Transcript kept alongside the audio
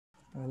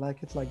I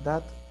like it like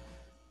that.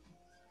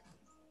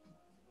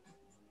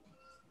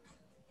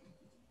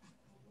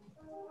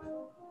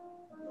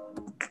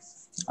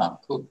 Oh,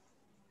 cool.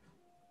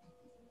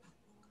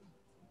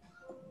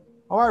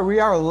 All right, we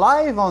are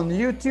live on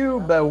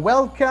YouTube.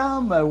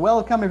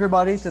 Welcome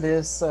everybody to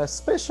this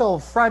special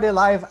Friday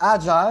Live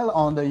Agile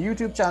on the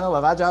YouTube channel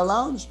of Agile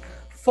Lounge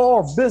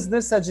for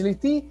business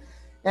agility.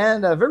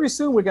 And very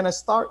soon we're going to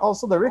start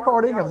also the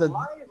recording of the...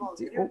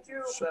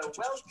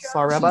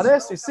 sorry about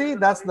this. You see,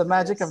 that's the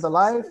magic of the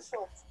live.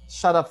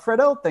 Shut up,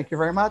 Fredo. Thank you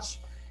very much.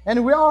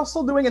 And we're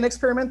also doing an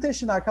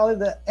experimentation. I call it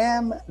the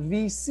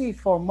MVC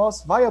for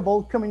Most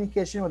Viable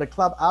Communication with the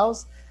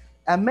Clubhouse.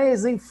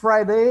 Amazing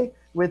Friday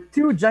with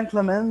two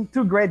gentlemen,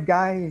 two great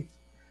guys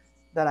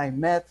that I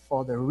met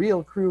for the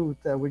real crew.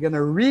 We're going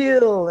to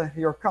reel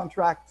your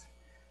contract,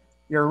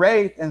 your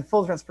rate, and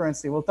full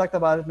transparency. We'll talk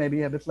about it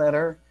maybe a bit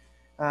later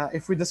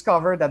if we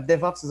discover that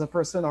DevOps is a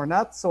person or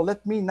not. So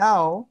let me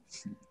now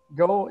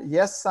go.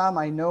 Yes, Sam,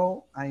 I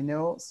know.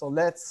 So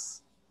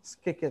let's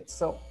kick it.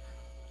 So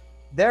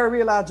Dare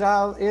Real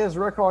Agile is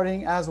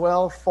recording as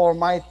well for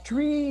my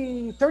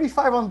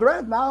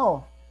 3,500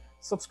 now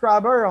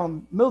subscriber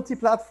on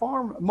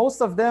multi-platform. Most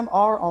of them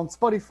are on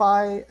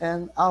Spotify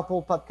and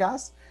Apple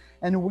Podcasts.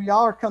 And we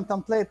are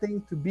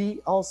contemplating to be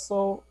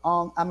also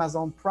on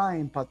Amazon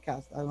Prime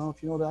Podcast. I don't know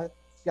if you know that,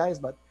 guys,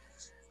 but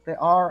they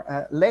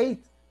are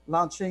late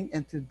launching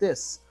into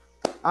this.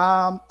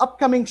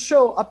 Upcoming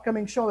show,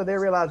 the Dare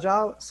Real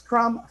Agile,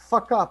 Scrum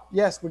Fuck Up.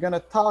 Yes, we're going to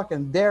talk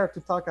and dare to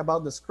talk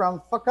about the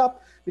Scrum Fuck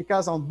Up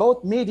because on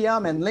both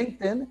Medium and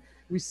LinkedIn,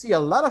 we see a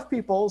lot of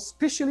people,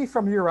 especially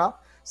from Europe,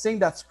 saying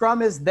that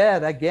Scrum is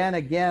dead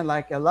again,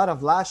 like a lot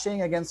of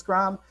lashing against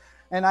Scrum.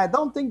 And I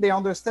don't think they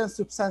understand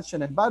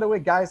substantion. And by the way,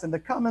 guys, in the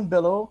comment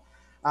below,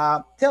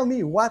 tell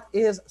me what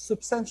is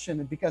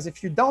substantion, because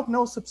if you don't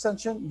know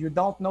substantion, you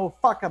don't know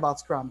fuck about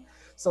Scrum.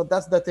 So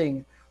that's the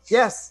thing.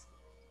 Yes,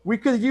 we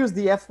could use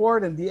the F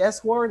word and the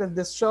S word in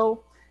this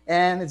show,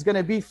 and it's going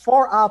to be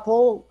for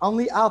Apple.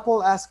 Only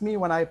Apple asked me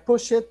when I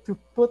push it to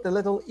put a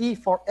little E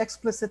for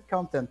explicit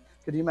content.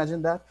 Could you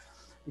imagine that?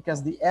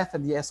 Because the F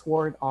and the S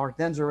word are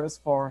dangerous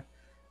for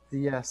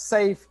the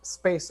safe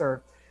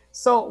spacer.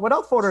 So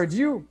without further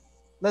ado,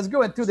 let's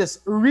go into this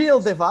real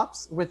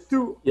DevOps with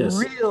two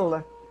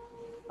real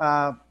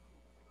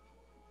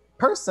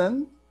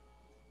person.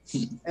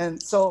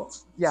 And so,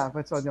 yeah,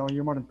 but so, you know,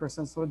 you're more than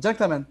person. So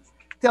gentlemen,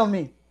 tell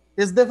me,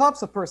 is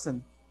DevOps a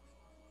person?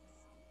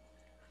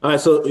 All right,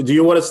 so do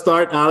you want to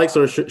start, Alex,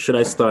 or should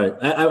I start?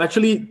 I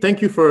actually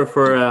thank you for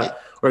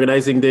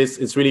organizing this.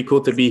 It's really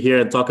cool to be here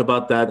and talk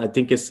about that. I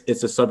think it's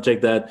a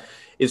subject that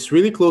is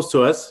really close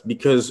to us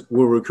because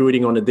we're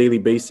recruiting on a daily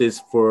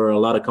basis for a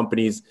lot of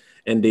companies,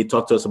 and they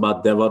talk to us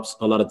about DevOps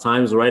a lot of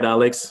times, right,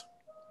 Alex?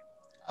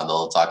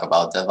 They'll talk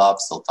about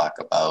DevOps. They'll talk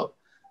about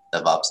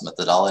DevOps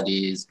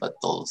methodologies, but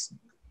they'll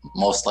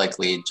most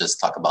likely just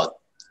talk about,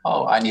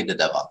 oh, I need a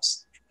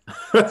DevOps.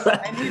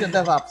 I need a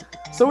DevOps.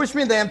 So which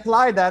means they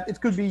imply that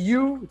it could be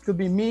you, it could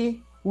be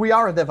me. We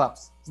are a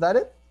DevOps. Is that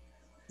it?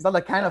 Is that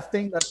the kind of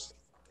thing that...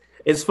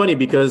 It's funny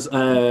because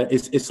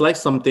it's like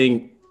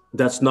something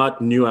that's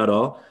not new at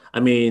all. I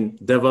mean,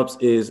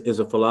 DevOps is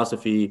a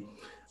philosophy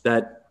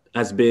that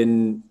has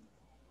been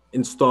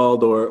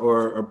installed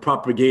or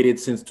propagated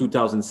since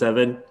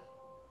 2007.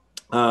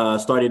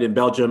 Started in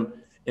Belgium,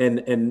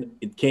 and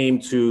it came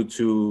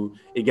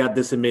it got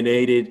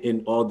disseminated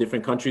in all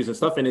different countries and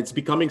stuff, and it's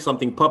becoming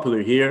something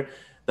popular here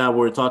that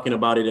we're talking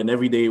about it, and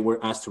every day we're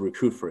asked to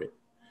recruit for it.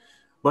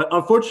 But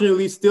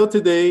unfortunately, still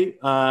today,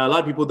 a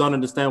lot of people don't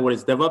understand what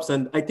is DevOps,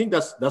 and I think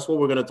that's what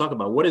we're going to talk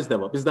about. What is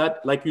DevOps? Is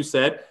that, like you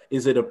said,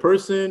 is it a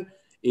person?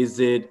 Is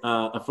it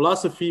a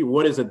philosophy?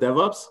 What is a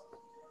DevOps?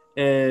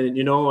 And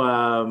you know,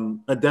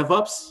 a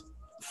DevOps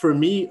for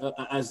me,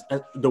 as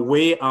the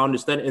way I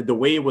understand it, the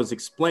way it was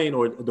explained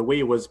or the way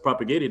it was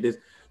propagated is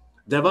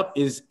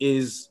DevOps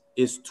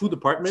is two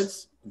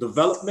departments,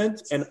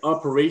 development and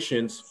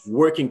operations,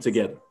 working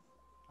together.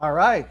 All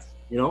right.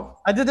 You know,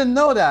 I didn't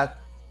know that.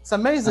 It's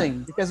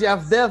amazing because you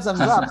have devs and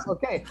DevOps.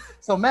 Okay,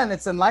 so man,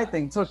 it's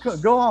enlightening. So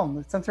go on.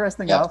 It's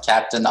interesting. Yeah,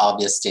 Captain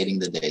Obvious stating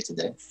the day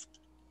today.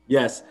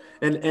 Yes,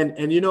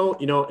 and you know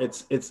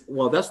it's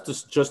well, that's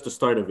just the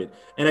start of it.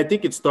 And I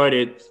think it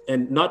started,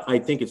 and not I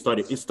think it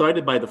started. It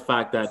started by the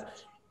fact that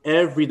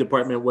every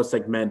department was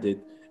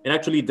segmented, and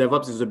actually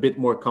DevOps is a bit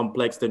more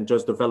complex than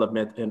just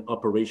development and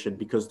operation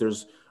because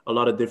there's a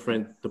lot of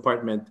different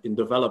departments in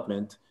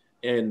development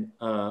and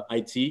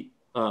IT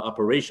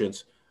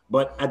operations.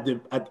 But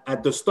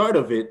at the start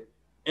of it,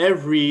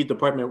 every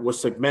department was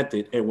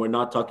segmented and we're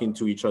not talking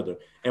to each other.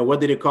 And what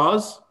did it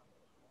cause?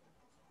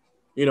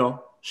 You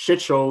know,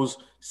 shit shows.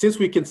 Since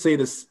we can say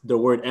the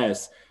word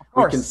S,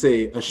 we can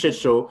say a shit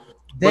show.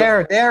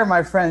 There,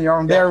 my friend, you're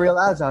on Dare Real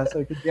Agile, so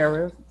you could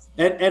dare it.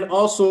 And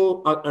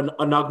also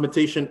an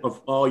augmentation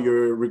of all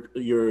your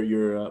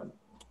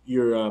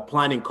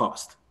planning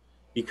cost,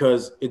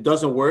 because it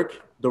doesn't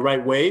work the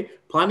right way.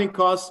 Planning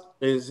cost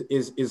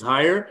is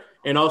higher,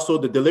 and also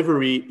the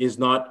delivery is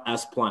not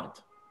as planned.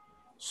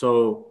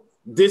 So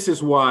this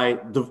is why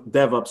the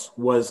DevOps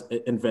was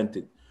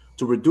invented,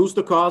 to reduce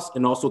the cost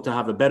and also to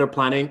have a better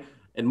planning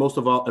and most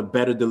of all, a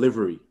better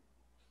delivery.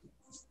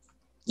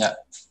 Yeah.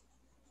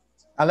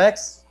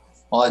 Alex?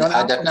 Well,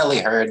 I definitely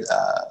heard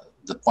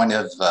the point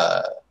of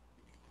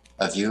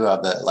view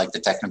of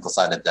the technical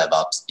side of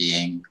DevOps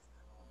being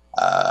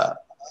a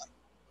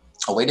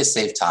way to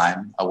save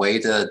time, a way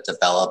to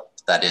develop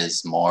that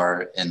is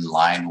more in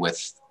line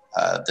with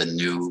the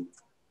new,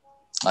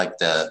 like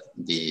the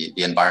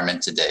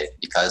environment today.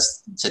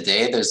 Because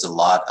today there's a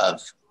lot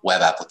of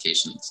web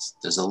applications.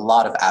 There's a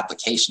lot of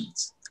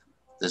applications.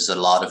 There's a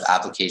lot of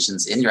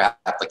applications in your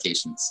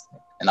applications.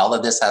 And all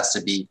of this has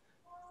to be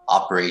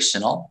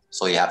operational.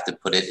 So you have to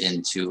put it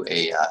into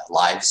a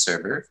live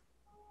server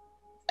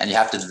and you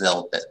have to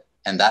develop it.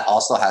 And that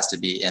also has to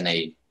be in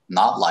a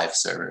not live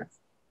server.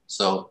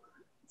 So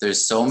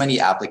there's so many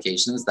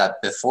applications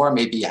that before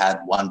maybe you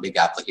had one big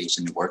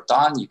application you worked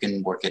on, you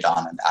can work it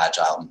on an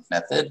agile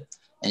method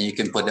and you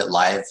can put it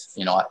live,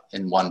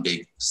 in one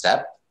big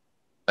step.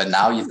 But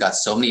now you've got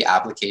so many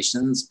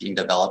applications being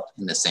developed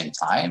in the same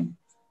time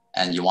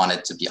and you want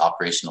it to be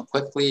operational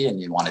quickly and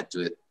you want to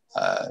do it,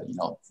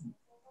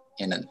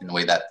 in a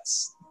way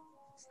that's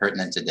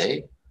pertinent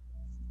today.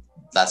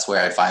 That's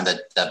where I find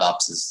that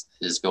DevOps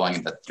is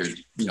going, that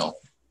you're,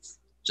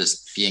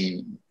 just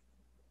being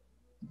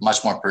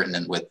much more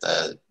pertinent with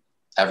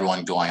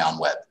everyone going on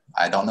web.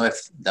 I don't know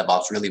if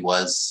DevOps really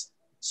was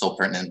so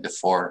pertinent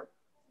before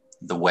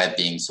the web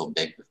being so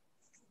big.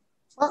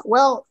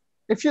 Well,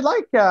 if you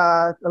like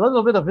a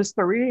little bit of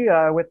history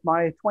with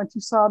my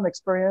 20-some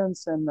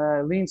experience in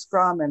Lean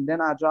Scrum and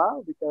then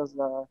Agile, because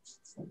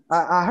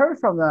I heard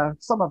from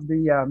some of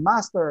the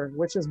master,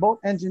 which is both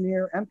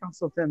engineer and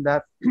consultant,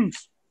 that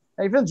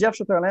even Jeff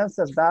Sutherland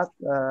says that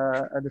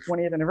at the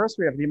 20th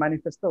anniversary of the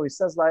manifesto, he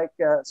says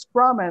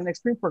Scrum and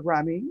extreme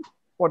programming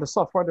for the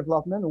software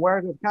development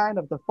were the kind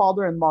of the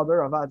father and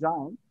mother of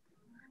Agile.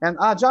 And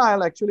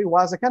Agile actually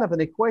was a kind of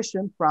an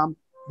equation from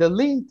the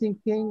lean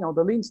thinking or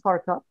the lean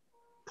startup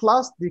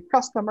plus the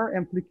customer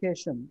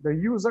implication, the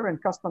user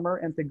and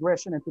customer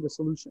integration into the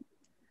solution.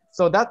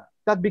 So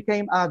that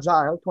became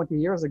Agile 20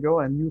 years ago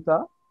in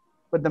Utah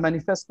with the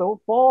manifesto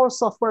for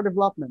software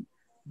development.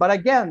 But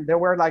again, there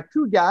were like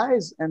two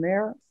guys in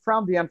there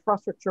from the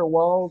infrastructure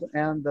world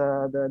and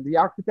the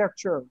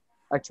architecture,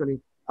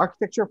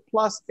 architecture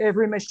plus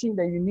every machine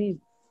that you need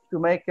to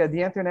make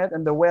the internet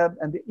and the web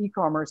and the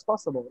e-commerce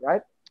possible,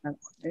 right? And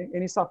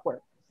any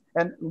software.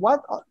 And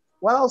what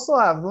also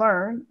I've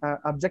learned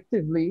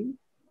objectively,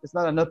 it's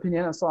not an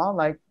opinion and so on,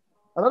 like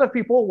a lot of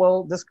people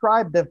will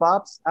describe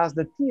DevOps as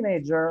the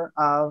teenager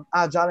of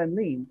Agile and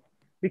Lean,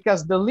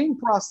 because the Lean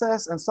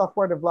process and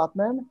software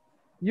development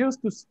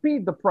used to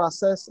speed the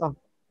process of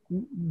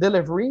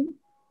delivery.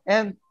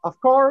 And of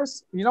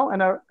course, in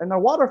a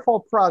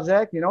waterfall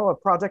project, a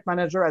project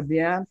manager at the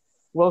end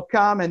will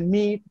come and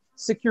meet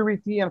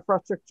security,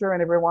 infrastructure,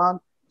 and everyone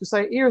to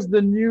say, here's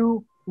the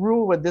new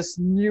rule with this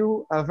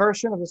new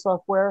version of the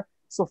software.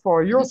 So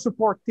for your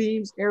support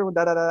teams, here,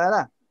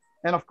 da-da-da-da-da.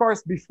 And of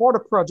course, before the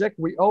project,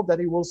 we hope that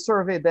it will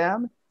survey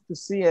them to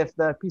see if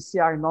the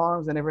PCI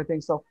norms and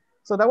everything. So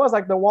that was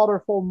like the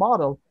waterfall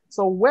model.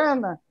 So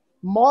when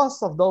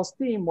most of those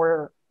teams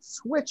were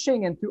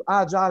switching into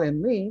Agile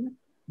and Lean,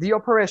 the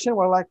operation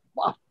were like,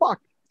 oh, fuck,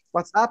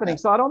 what's happening?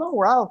 So I don't know,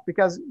 Ralph,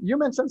 because you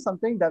mentioned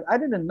something that I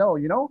didn't know,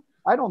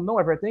 I don't know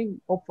everything.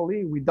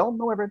 Hopefully we don't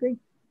know everything.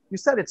 You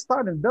said it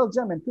started in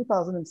Belgium in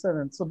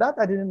 2007. So that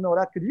I didn't know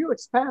that. Could you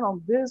expand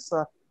on this?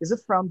 Is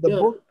it from the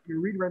book you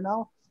read right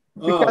now?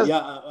 Because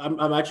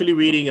I'm actually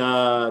reading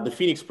the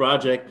Phoenix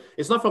Project.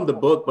 It's not from the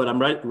book, but I'm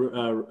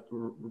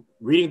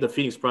reading the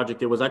Phoenix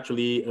Project. It was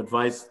actually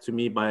advised to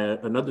me by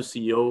another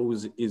CEO who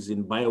is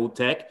in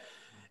biotech,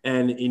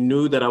 and he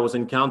knew that I was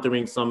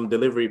encountering some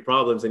delivery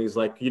problems, and he's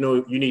like,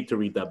 you need to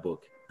read that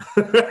book.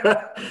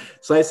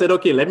 So I said,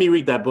 okay, let me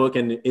read that book,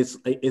 and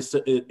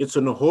it's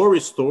an horror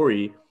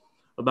story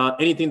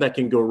about anything that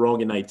can go wrong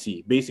in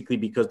IT, basically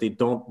because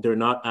they're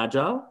not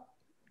agile.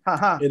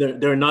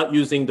 They're not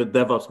using the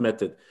DevOps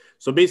method.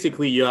 So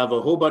basically, you have a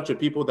whole bunch of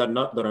people that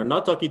are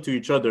not talking to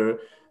each other.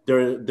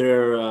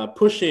 They're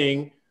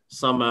pushing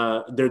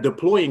they're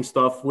deploying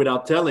stuff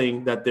without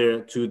telling that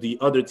they're to the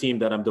other team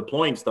that I'm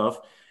deploying stuff.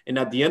 And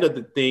at the end of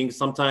the thing,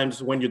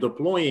 sometimes when you're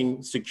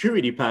deploying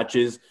security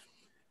patches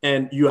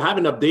and you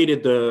haven't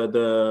updated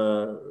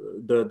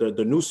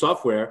the new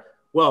software,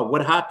 well,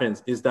 what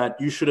happens is that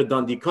you should have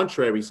done the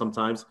contrary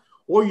sometimes,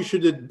 or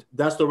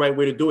that's the right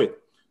way to do it.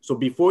 So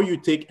before you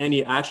take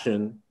any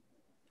action,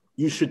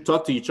 you should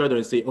talk to each other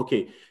and say,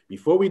 okay,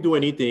 before we do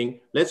anything,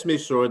 let's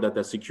make sure that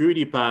the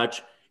security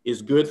patch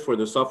is good for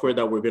the software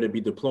that we're going to be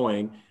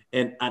deploying,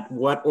 and at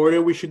what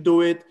order we should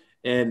do it,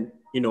 and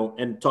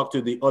talk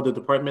to the other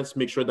departments,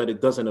 make sure that it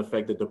doesn't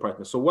affect the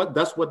department. So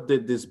that's what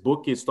this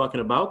book is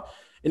talking about.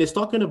 And it's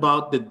talking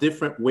about the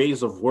different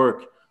ways of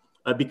work,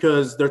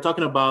 because they're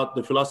talking about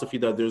the philosophy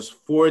that there's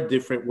 4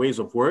 different ways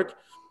of work.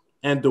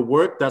 And the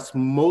work that's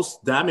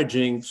most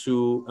damaging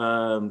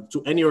to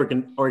any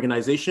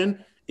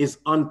organization is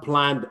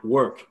unplanned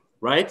work,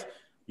 right?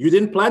 You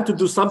didn't plan to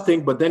do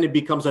something, but then it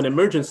becomes an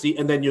emergency,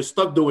 and then you're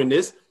stuck doing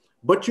this.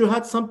 But you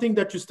had something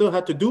that you still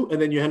had to do, and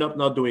then you end up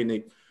not doing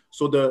it.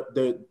 So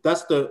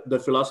that's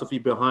the philosophy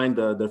behind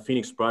the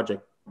Phoenix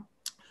project.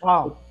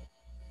 Wow.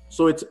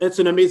 So it's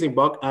an amazing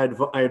book. I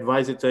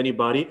advise it to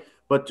anybody.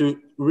 But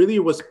really,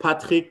 it was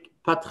Patrick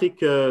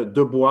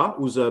Debois,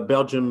 who's a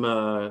Belgium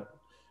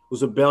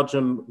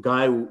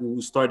guy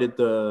who started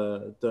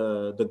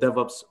the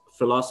DevOps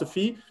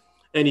philosophy,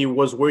 and he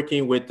was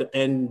working with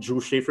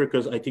Andrew Schaefer,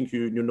 because I think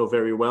you know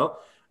very well.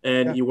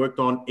 And yeah, he worked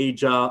on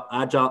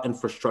agile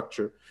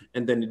infrastructure,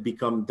 and then it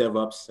became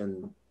DevOps,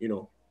 and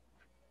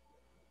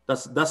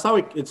that's how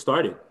it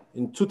started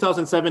in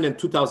 2007 and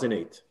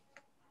 2008.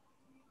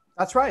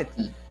 That's right.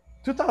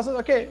 2000.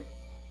 Okay.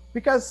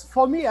 Because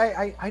for me,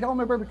 I don't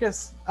remember,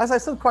 because as I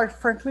said, quite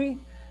frankly,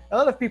 a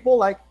lot of people,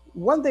 like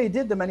when they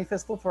did the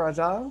manifesto for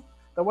Agile,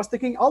 that was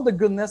taking all the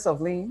goodness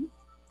of Lean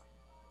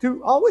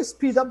to always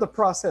speed up the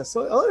process.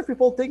 So a lot of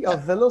people think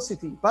of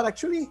velocity, but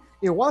actually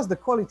it was the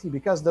quality,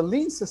 because the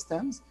Lean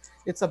systems,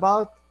 it's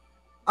about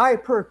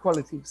hyper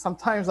quality,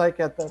 sometimes like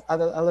at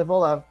a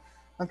level of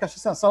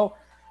unconsciousness. So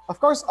of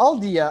course, all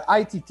the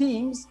IT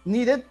teams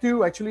needed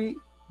to actually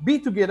be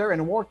together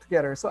and work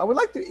together. So I would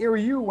like to hear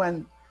you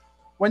when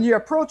you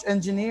approach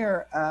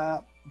engineer,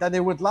 that they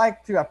would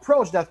like to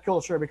approach that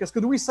culture, because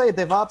could we say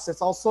DevOps,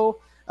 it's also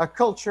a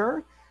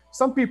culture?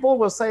 Some people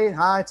will say,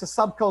 it's a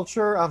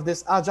subculture of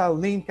this agile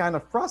Lean kind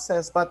of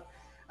process, but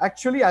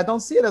actually I don't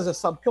see it as a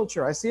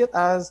subculture. I see it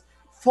as,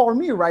 for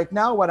me right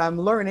now, what I'm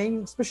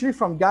learning, especially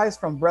from guys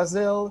from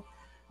Brazil,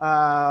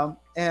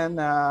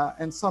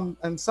 and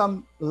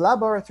some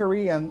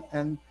laboratory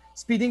and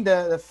speeding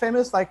the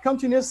famous like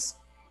continuous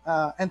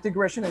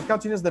integration and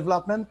continuous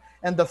development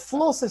and the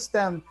flow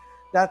system,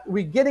 that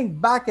we're getting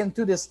back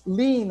into this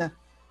Lean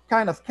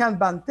kind of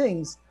Kanban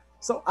things.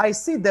 So I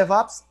see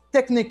DevOps,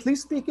 technically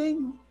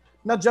speaking,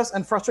 not just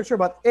infrastructure,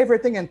 but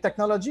everything in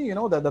technology,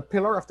 the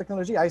pillar of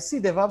technology. I see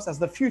DevOps as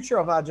the future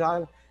of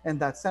Agile in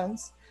that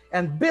sense.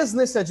 And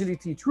business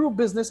agility, true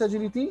business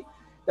agility,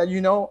 that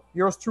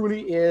yours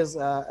truly is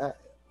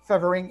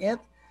favoring it,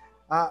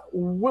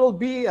 will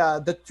be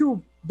the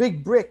two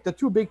big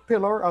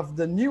pillar of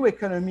the new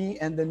economy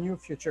and the new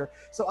future.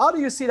 So how do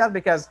you see that?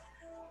 Because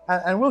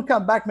and we'll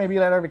come back maybe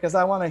later, because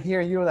I want to hear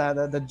you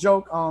the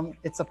joke on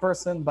it's a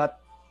person, but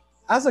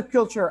as a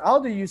culture, how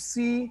do you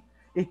see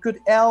it could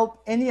help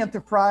any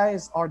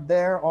enterprise or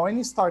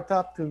any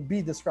startup to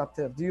be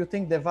disruptive? Do you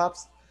think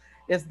DevOps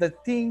is the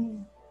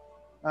thing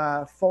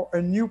for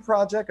a new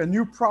project, a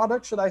new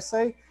product, should I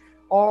say,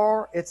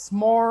 or it's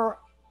more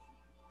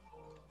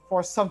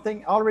for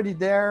something already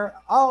there?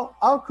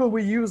 How could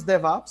we use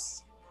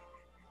DevOps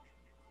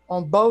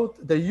on both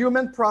the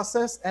human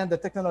process and the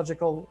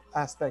technological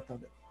aspect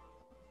of it?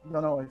 I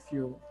don't know if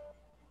you...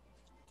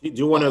 Do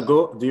you want to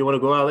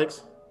go,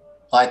 Alex?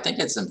 Well, I think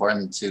it's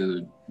important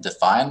to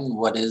define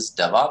what is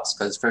DevOps,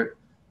 because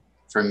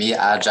for me,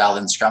 Agile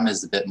and Scrum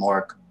is a bit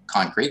more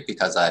concrete,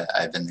 because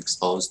I've been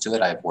exposed to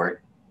it. I've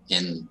worked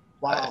in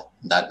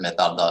that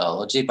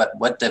methodology. But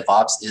what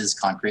DevOps is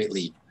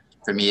concretely,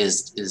 for me,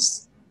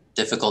 is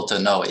difficult to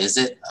know. Is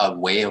it a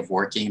way of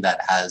working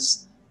that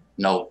has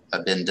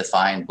been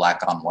defined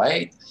black on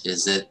white?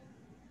 Is it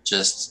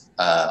just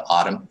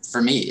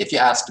for me, if you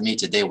asked me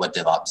today what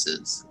DevOps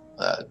is,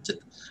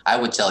 I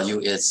would tell you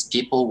it's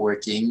people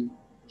working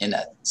in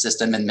a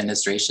system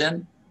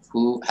administration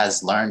who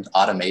has learned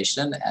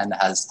automation and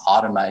has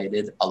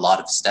automated a lot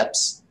of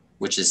steps,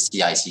 which is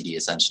CI/CD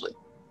essentially.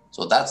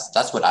 So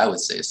that's what I would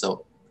say.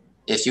 So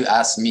if you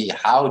ask me,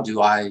 how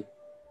do I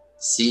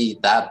see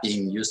that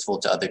being useful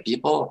to other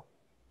people?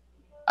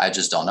 I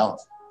just don't know.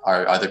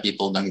 Are other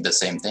people doing the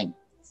same thing?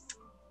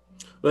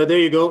 Well, there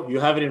you go. You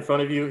have it in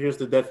front of you. Here's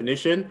the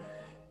definition.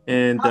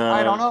 And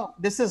I don't know.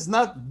 This is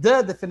not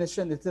the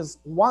definition. It is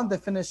one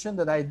definition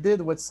that I did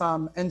with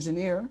some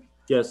engineer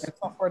in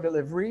software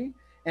delivery,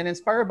 and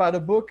inspired by the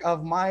book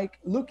of Mike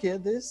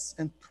Lukidis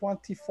in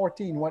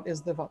 2014, What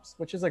is DevOps?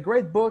 Which is a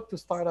great book to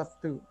start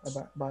up to,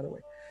 by the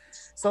way.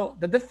 So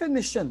the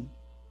definition,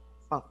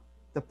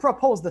 the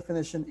proposed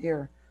definition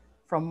here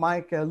from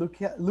Mike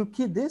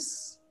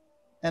Lukidis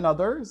and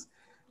others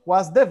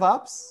was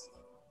DevOps.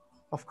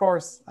 Of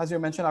course, as you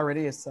mentioned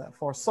already, is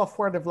for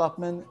software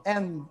development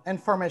and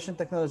information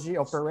technology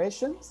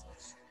operations,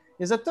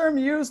 is a term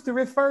used to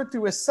refer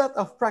to a set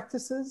of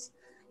practices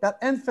that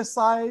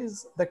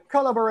emphasize the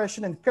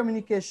collaboration and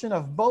communication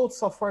of both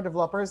software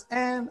developers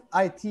and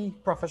IT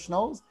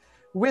professionals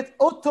with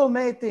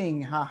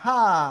automating,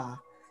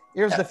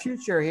 here's the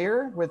future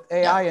here with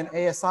AI and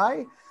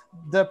ASI,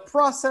 the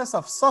process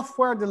of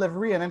software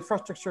delivery and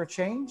infrastructure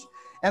change.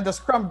 And the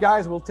Scrum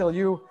guys will tell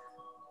you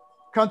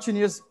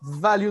continuous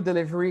value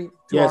delivery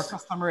to our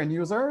customer and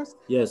users.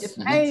 It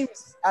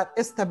aims at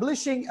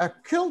establishing a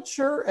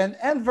culture and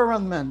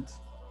environment,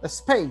 a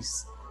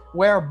space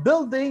where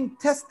building,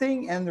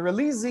 testing, and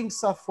releasing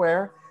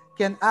software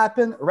can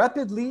happen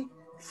rapidly,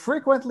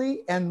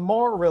 frequently, and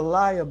more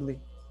reliably.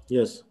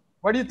 Yes.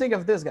 What do you think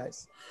of this,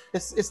 guys?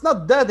 It's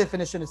not the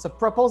definition. It's a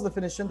proposed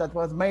definition that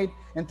was made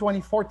in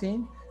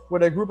 2014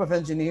 with a group of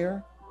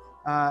engineers,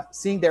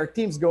 seeing their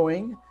teams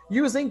going,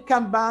 using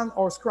Kanban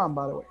or Scrum,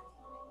 by the way.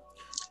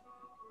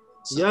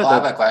 So I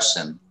have a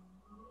question.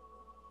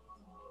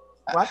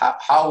 What?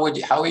 How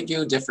would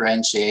you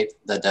differentiate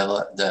the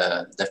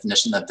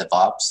definition of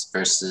DevOps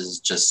versus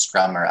just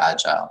Scrum or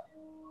Agile?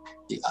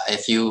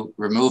 If you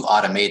remove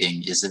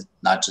automating, is it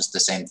not just the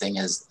same thing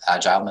as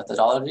Agile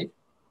methodology?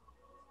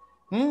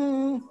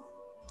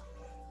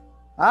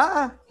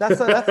 That's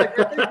a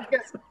good thing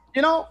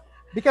because,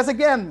 because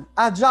again,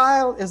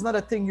 Agile is not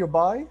a thing you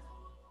buy.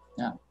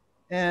 Yeah.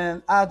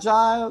 And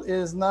Agile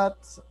is not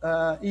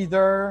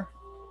either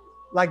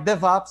like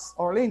DevOps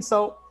or Lean.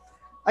 So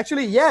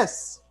actually,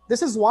 yes,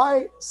 this is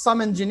why some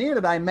engineer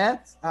that I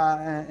met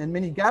in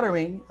many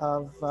gathering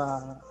of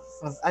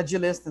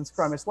Agilists and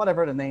Scrumists,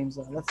 whatever the names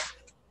are,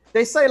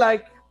 they say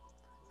like,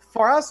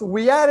 for us,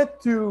 we had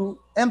to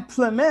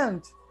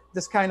implement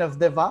this kind of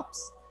DevOps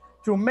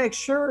to make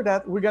sure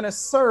that we're going to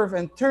serve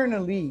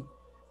internally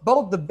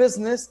both the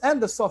business and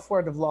the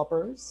software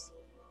developers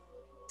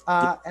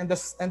and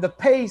the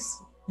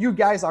pace you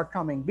guys are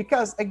coming.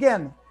 Because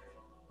again,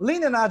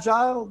 Lean and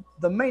Agile,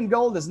 the main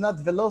goal is not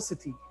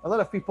velocity. A lot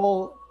of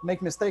people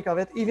make mistake of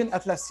it. Even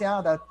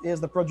Atlassian, that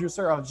is the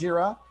producer of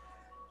Jira.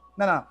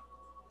 No.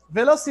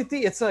 Velocity,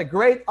 it's a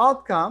great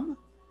outcome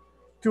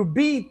to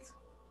beat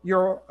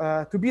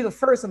to be the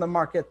first in the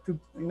market, to,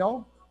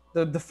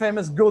 the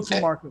famous go-to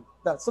market.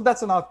 So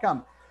that's an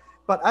outcome.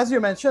 But as you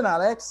mentioned,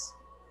 Alex,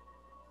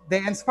 they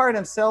inspire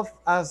themselves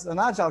as an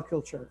Agile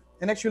culture.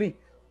 And actually,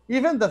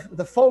 even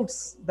the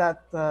folks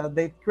that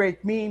they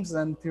create memes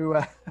and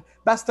to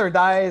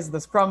bastardize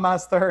the Scrum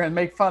Master and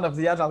make fun of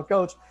the Agile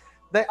coach,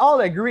 they all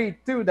agree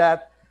too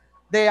that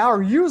they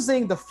are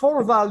using the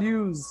 4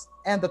 values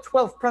and the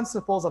 12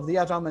 principles of the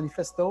Agile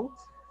Manifesto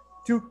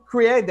to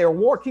create their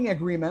working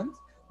agreement,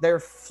 their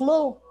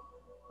flow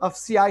of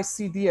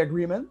CI/CD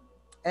agreement,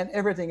 and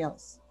everything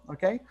else,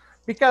 okay?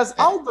 Because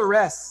all the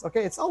rest,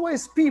 okay, it's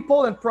always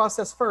people and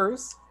process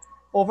first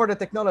over the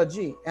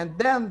technology. And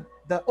then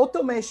the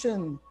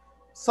automation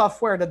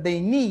software that they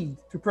need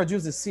to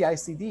produce the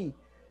CI/CD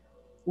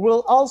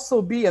will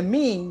also be a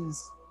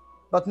means,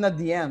 but not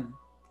the end.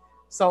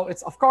 So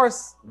it's, of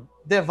course,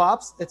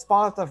 DevOps. It's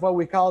part of what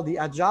we call the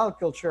Agile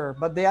culture,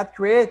 but they had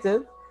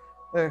created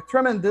a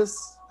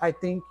tremendous, I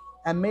think,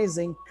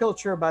 amazing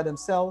culture by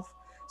themselves,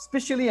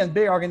 especially in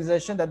big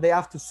organizations that they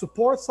have to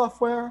support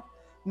software,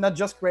 not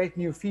just create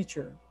new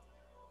feature.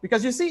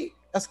 Because you see,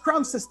 a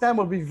Scrum system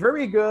will be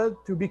very good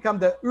to become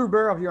the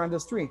Uber of your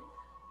industry,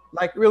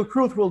 like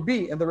Recruit will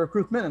be in the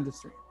recruitment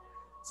industry.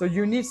 So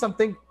you need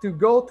something to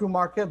go to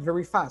market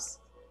very fast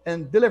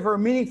and deliver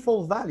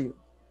meaningful value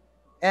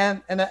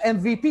and an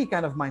MVP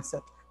kind of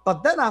mindset.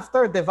 But then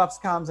after,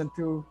 DevOps comes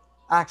into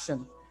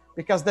action,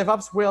 because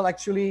DevOps will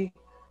actually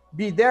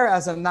be there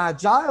as an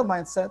agile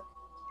mindset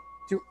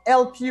to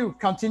help you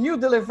continue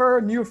deliver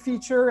new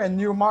feature and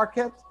new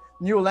market,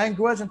 new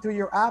language into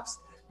your apps,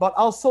 but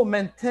also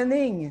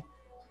maintaining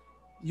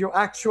your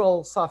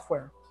actual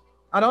software.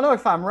 I don't know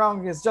if I'm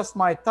wrong. It's just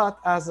my thought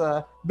as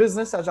a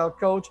business agile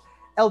coach,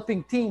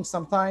 helping teams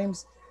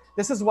sometimes.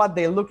 This is what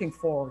they're looking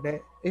for.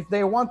 If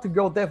they want to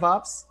go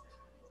DevOps,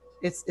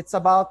 it's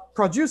about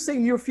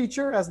producing new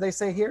feature, as they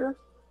say here,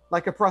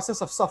 like a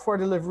process of software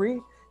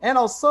delivery, and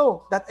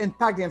also that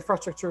impact the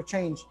infrastructure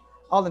change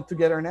all in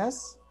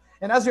togetherness.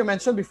 And as you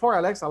mentioned before,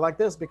 Alex, I like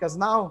this because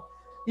now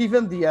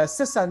even the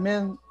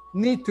sysadmin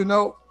need to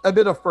know a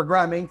bit of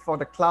programming for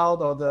the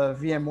cloud or the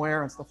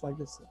VMware and stuff like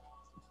this.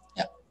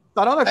 Yeah.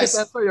 So I don't know if this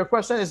answers your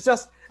question. It's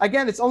just,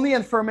 again, it's only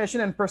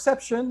information and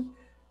perception.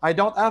 I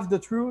don't have the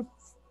truth.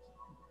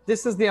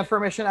 This is the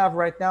information I have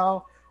right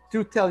now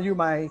to tell you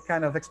my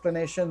kind of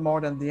explanation more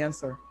than the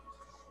answer.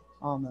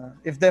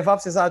 If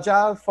DevOps is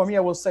agile, for me, I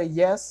will say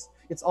yes.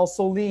 It's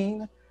also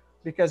lean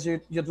because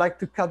you'd like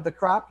to cut the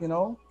crap,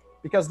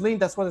 because lean,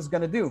 that's what it's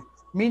going to do.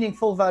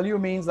 Meaningful value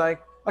means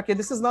like, okay,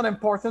 this is not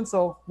important.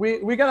 So we're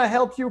going to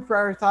help you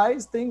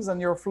prioritize things on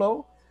your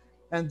flow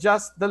and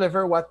just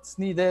deliver what's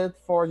needed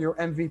for your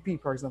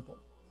MVP, for example.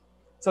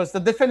 So it's the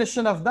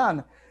definition of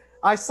done.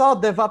 I saw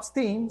DevOps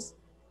teams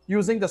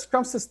using the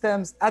Scrum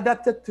systems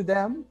adapted to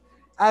them,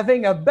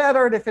 having a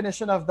better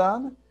definition of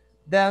done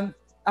than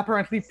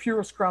apparently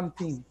pure Scrum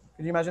team.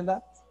 Can you imagine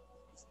that?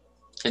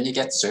 Can you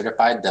get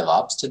certified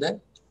DevOps today?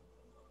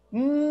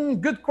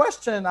 Good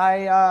question.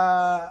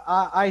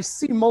 I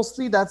see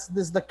mostly that's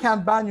the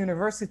Kanban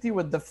University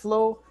with the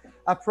flow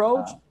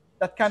approach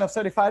that kind of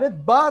certified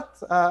it. But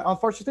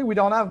unfortunately, we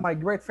don't have my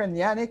great friend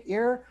Yannick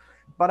here.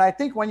 But I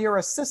think when you're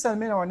a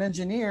sysadmin or an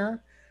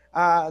engineer,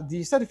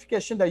 the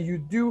certification that you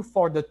do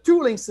for the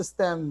tooling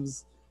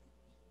systems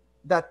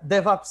that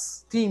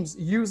DevOps teams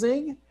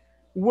using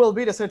will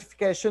be the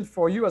certification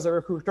for you as a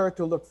recruiter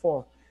to look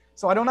for.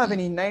 So I don't have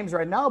any names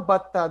right now,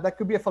 but that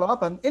could be a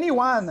follow-up. And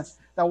anyone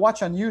that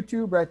watch on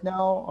YouTube right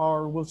now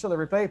or will show the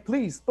replay,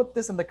 please put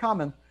this in the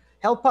comment.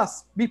 Help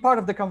us be part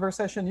of the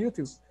conversation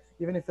YouTube,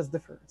 even if it's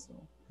different. So,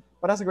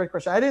 but that's a great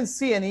question. I didn't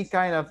see any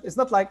kind of, it's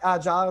not like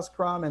Agile,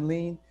 Scrum, and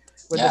Lean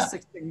with the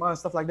 6 Sigma and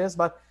stuff like this,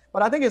 but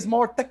I think it's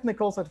more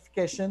technical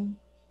certification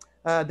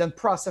than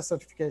process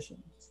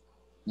certification.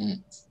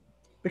 Mm.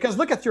 Because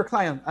look at your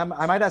client.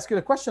 I might ask you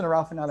the question,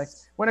 Ralph and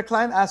Alex. When a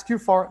client asks you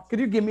for, could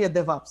you give me a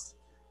DevOps?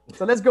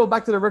 So let's go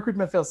back to the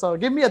recruitment field. So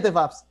give me a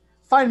DevOps.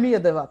 Find me a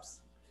DevOps.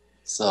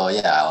 So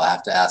yeah, I'll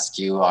have to ask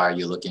you, are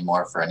you looking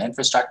more for an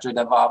infrastructure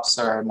DevOps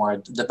or more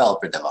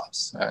developer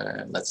DevOps?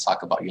 Let's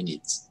talk about your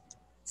needs.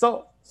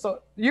 So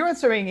you're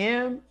answering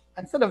him,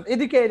 instead of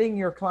educating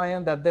your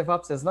client that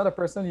DevOps is not a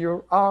person,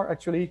 you are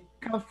actually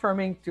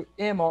confirming to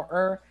him or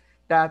her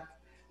that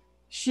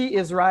she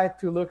is right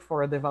to look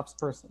for a DevOps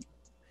person.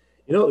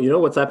 You know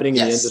what's happening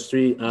in the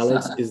industry,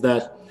 Alex, is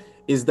that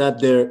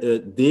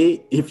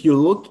they if you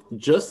look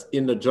just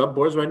in the job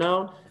boards right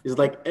now, it's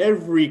like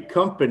every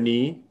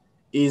company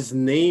is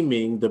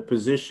naming the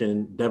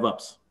position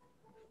DevOps.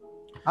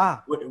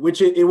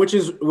 Which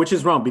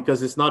is wrong,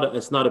 because it's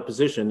not a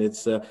position.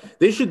 It's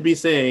they should be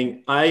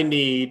saying, I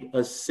need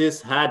a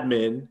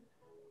sysadmin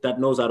that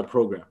knows how to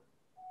program,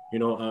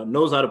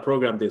 knows how to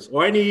program this,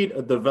 or I need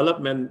a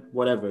development,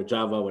 whatever,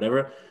 Java,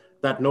 whatever,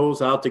 that knows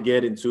how to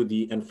get into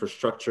the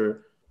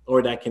infrastructure,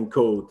 or that can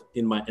code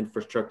in my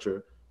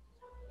infrastructure.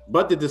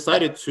 But they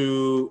decided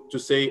to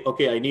say,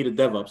 okay, I need a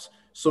DevOps.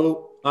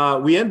 So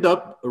we end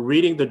up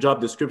reading the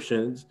job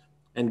descriptions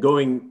and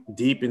going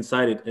deep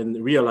inside it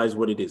and realize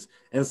what it is.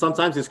 And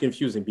sometimes it's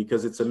confusing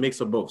because it's a mix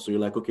of both. So you're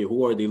like, okay,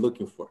 who are they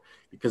looking for?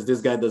 Because this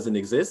guy doesn't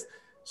exist.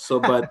 So,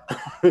 but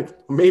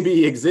maybe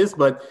he exists,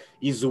 but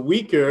he's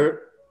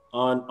weaker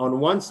on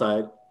one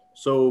side.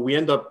 So we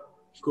end up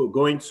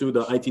going to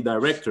the IT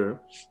director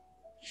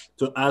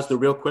to ask the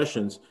real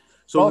questions.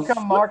 So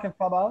welcome, Mark and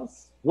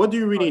Clubhouse. What do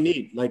you really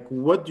need? Like,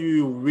 what do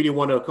you really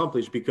want to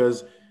accomplish?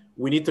 Because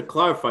we need to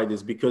clarify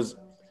this, because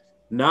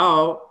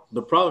now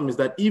the problem is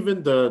that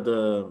even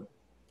the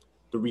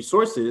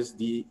resources,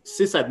 the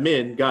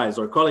sysadmin guys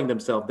are calling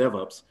themselves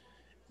DevOps,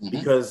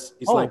 because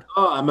it's like,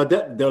 oh,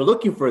 they're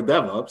looking for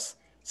DevOps.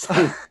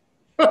 So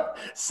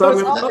it's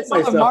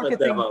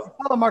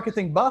all a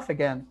marketing buff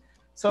again.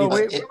 So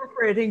we're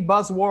creating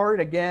buzzword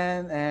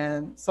again,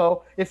 and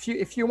so if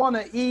you want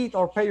to eat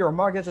or pay your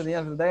mortgage at the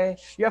end of the day,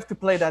 you have to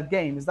play that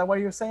game. Is that what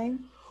you're saying?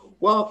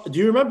 Well, do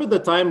you remember the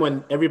time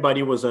when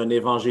everybody was an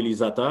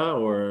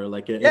évangélisateur or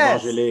like an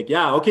évangélique?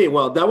 Yeah, okay,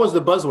 well, that was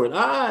the buzzword.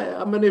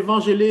 I'm an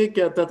évangélique,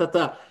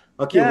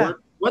 Okay,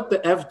 what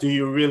the F do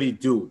you really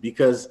do?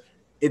 Because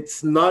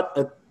it's not,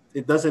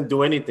 it doesn't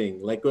do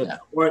anything. Like,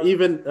 or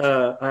even,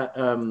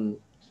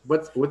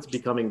 what's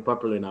becoming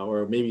popular now,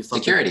 or maybe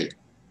something. Security.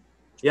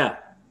 Yeah.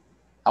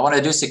 I want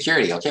to do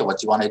security. Okay, what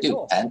do you want to do?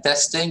 Cool. Pen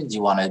testing? Do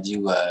you want to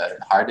do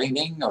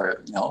hardening,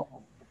 or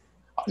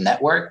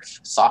network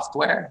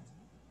software?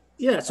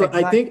 Yeah, so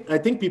exactly. I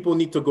think people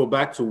need to go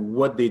back to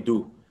what they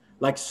do.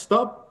 Like,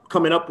 stop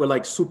coming up with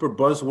like super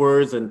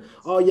buzzwords and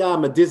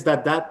I'm a this,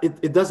 that.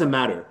 It doesn't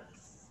matter.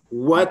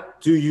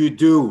 What do you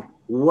do?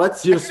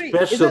 What's your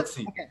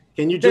specialty?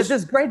 Can you just?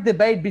 There's this great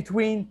debate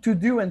between to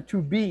do and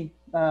to be.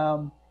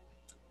 Because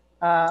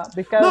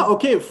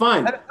okay,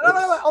 fine. No,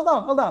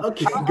 hold on.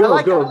 Okay, I go.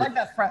 like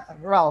that,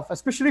 Ralph,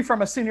 especially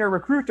from a senior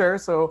recruiter.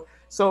 So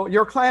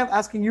your client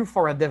asking you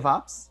for a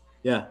DevOps.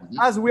 Yeah.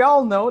 As we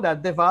all know,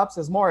 that DevOps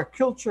is more a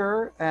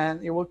culture,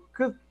 and it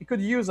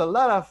could use a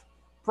lot of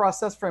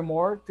process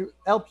framework to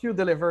help you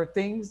deliver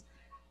things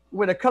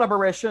with a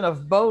collaboration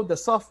of both the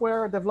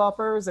software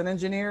developers and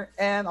engineer,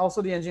 and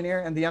also the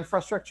engineer and the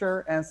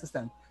infrastructure and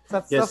system.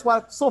 So that's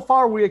what so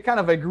far we kind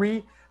of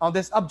agree on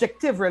this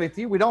objective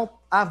reality. We don't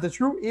have the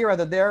truth here at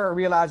the Dare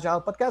Real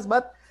Agile podcast,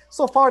 but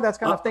so far that's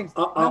kind of things.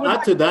 I'll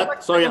add to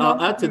that. Sorry, I'll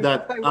add to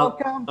that.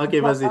 Welcome to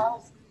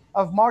Clubhouse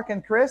of Mark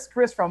and Chris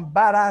from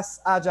Badass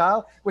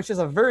Agile, which is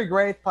a very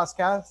great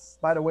podcast,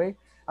 by the way.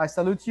 I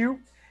salute you.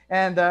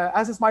 And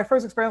as it's my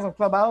first experience on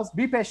Clubhouse,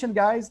 be patient,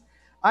 guys.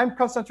 I'm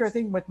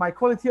concentrating with my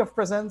quality of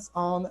presence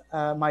on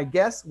my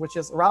guest, which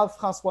is Ralph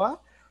François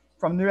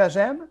from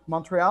Nuagem,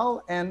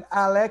 Montreal, and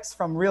Alex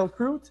from Real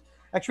Recruit.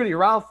 Actually,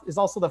 Ralph is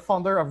also the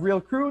founder of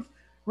Real Recruit.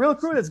 Real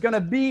Recruit is going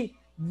to be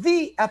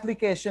the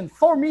application.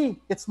 For me,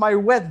 it's my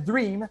wet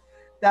dream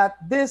that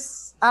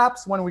this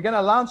apps, when we're going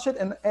to launch it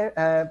in,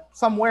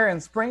 somewhere in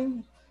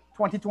spring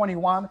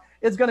 2021,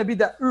 it's going to be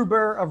the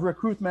Uber of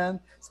recruitment,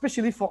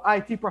 especially for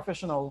IT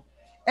professionals.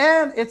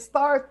 And it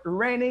starts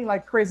raining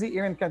like crazy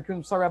here in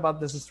Cancun. Sorry about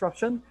this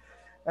disruption.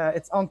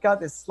 It's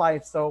uncut, it's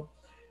live. So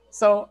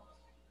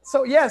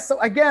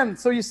again,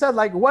 you said,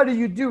 like, what do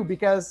you do?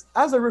 Because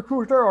as a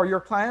recruiter or your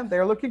client,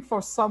 they're looking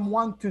for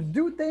someone to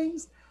do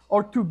things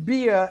or to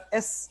be a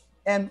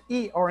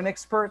SME or an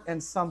expert in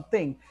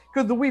something.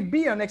 Could we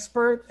be an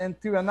expert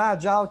into an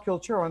agile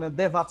culture or in a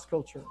DevOps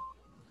culture?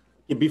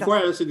 Before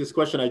I answer this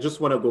question, I just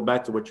want to go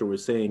back to what you were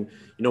saying.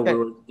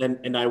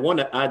 And I want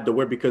to add the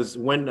word, because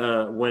when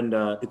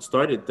it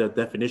started, the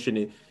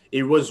definition,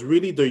 it was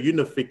really the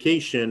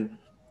unification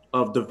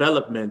of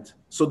development.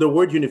 So the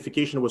word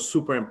unification was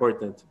super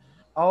important.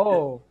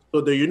 Oh. So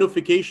the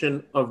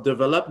unification of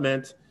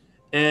development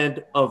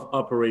and of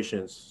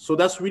operations. So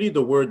that's really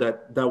the word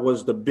that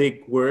was the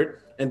big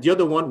word. And the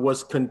other one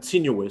was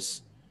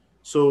continuous.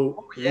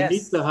 So you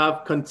need to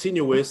have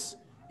continuous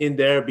in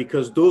there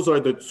because those are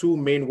the two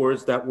main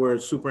words that were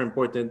super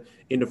important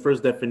in the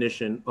first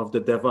definition of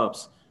the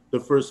DevOps, the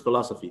first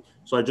philosophy.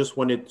 So I just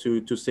wanted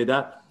to say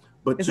that.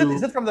 But is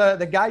it from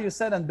the guy you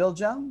said in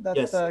Belgium that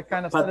yes,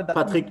 kind of started that?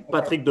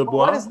 Patrick Debois.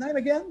 What is his name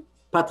again?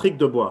 Patrick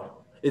Debois.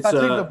 It's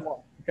Patrick Debois.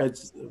 Okay.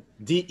 It's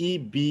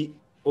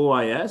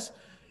Debois.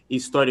 He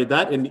started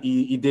that, and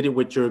he did it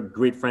with your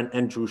great friend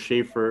Andrew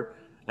Schaefer.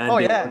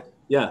 And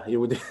yeah, he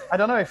would. I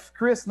don't know if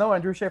Chris knows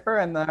Andrew Schaefer,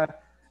 and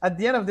at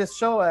the end of this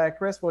show,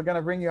 Chris, we're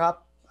gonna bring you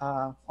up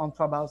on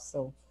Clubhouse.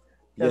 So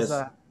yes, he's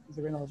a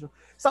very knowledgeable.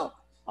 So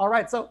all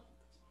right, so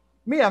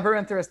me, I'm very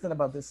interested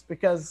about this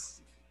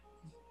because,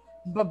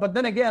 but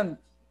then again,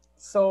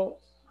 so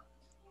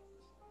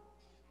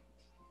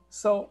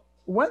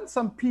when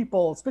some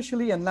people,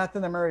 especially in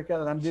Latin America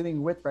that I'm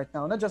dealing with right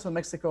now, not just in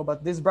Mexico,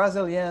 but this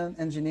Brazilian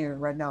engineer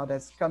right now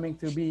that's coming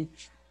to be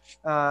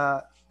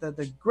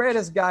the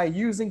greatest guy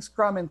using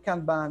Scrum and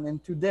Kanban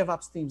into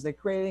DevOps teams. They're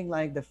creating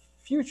like the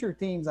future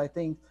teams, I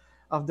think,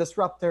 of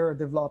disruptor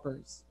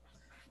developers.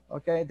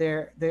 Okay,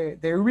 they're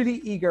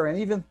really eager, and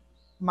even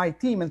my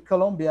team in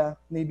Colombia,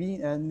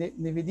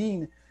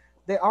 Nividine,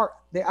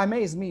 they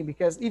amaze me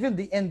because even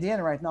the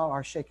Indian right now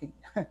are shaking.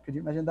 Could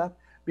you imagine that?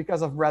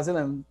 Because of Brazil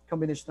and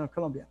combination of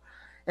Colombia.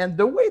 And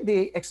the way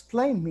they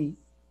explain me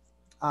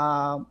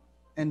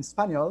in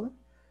Spanish,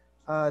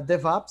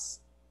 DevOps,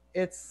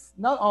 it's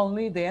not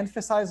only they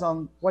emphasize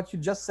on what you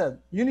just said,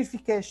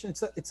 unification.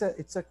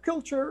 It's a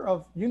culture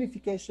of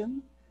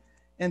unification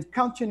and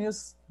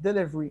continuous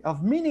delivery,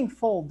 of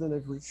meaningful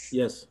delivery.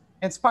 Yes.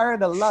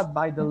 Inspired a lot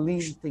by the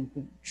lean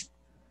thinking.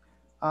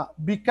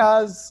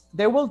 Because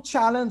they will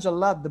challenge a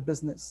lot the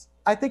business.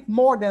 I think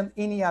more than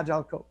any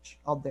agile coach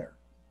out there.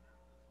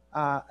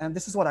 And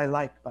this is what I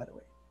like, by the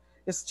way.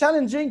 It's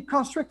challenging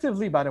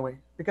constructively, by the way,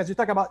 because you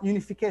talk about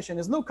unification.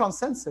 There's no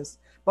consensus,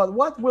 but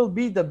what will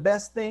be the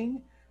best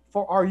thing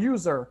for our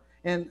user?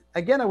 And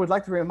again, I would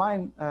like to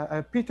remind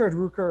Peter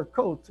Drucker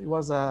quote. He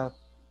was a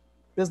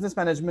business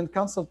management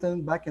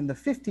consultant back in the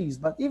 50s.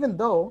 But even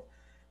though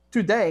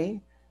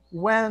today,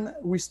 when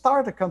we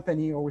start a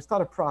company or we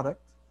start a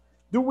product,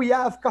 do we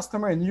have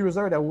customer and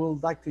user that will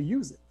like to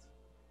use it?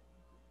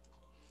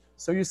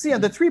 So you see, on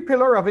the three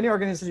pillars of any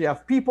organization, you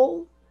have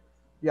people,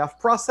 you have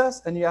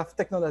process, and you have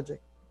technology.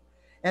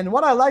 And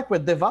what I like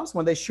with DevOps,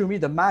 when they show me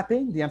the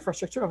mapping, the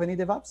infrastructure of any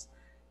DevOps,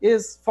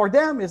 is for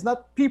them, it's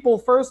not people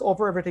first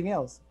over everything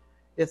else.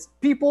 It's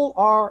people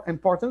are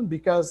important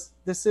because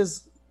this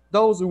is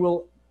those who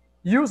will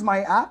use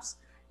my apps,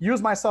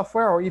 use my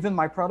software, or even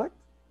my product.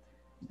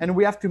 And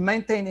we have to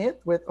maintain it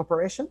with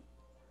operation.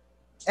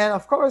 And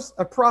of course,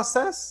 a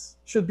process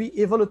should be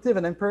evolutive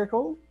and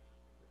empirical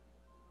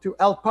to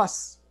help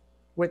us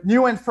with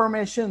new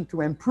information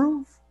to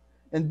improve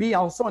and be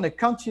also in a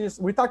continuous,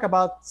 we talk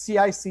about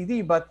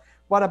CI/CD, but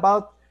what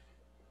about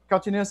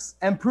continuous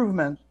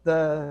improvement,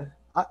 the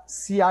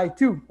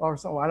CI2 or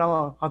so, I don't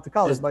know how to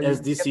call it. But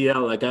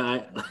SDCL,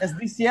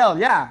 SDCL,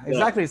 yeah,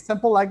 exactly. It's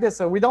simple like this.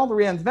 So we don't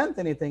reinvent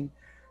anything,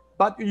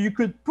 but you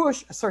could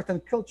push a certain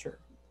culture.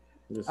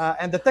 Yes.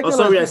 And the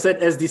technology. Oh, sorry, I said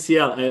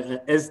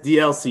SDCL,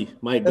 SDLC.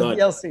 My God.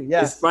 SDLC,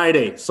 yes. It's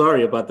Friday.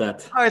 Sorry about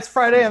that. Oh, it's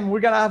Friday, and we're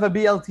gonna have a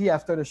BLT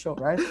after the show,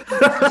 right?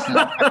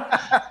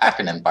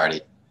 Acronym party.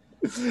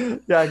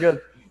 Yeah,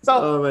 good. So,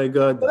 oh my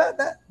God.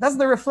 That's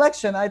the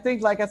reflection. I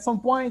think, like at some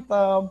point,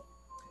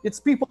 it's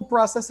people,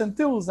 process, and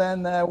tools.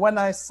 And when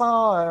I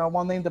saw, I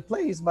won't name the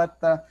place, but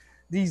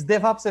these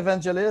DevOps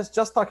evangelists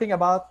just talking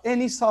about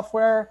any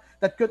software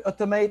that could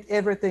automate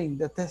everything,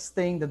 the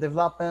testing, the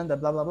development, the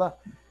blah, blah, blah.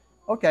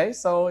 Okay,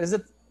 so is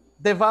it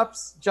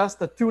DevOps just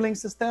the tooling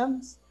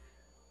systems?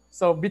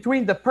 So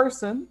between the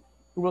person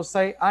who will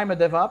say, I'm a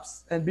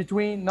DevOps, and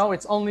between, no,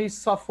 it's only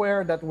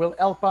software that will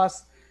help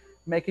us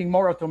making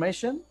more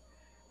automation.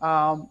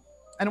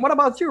 And what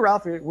about you,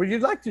 Ralph? Would you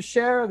like to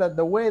share that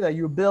the way that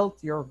you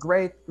built your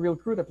great Real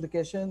Crude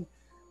application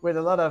with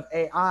a lot of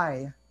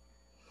AI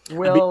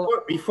will...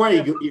 Before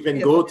you even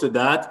go to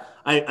that,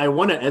 I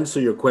want to answer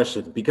your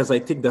question because I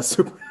think that's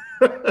super,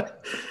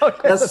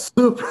 that's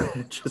super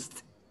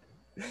interesting.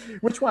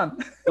 Which one?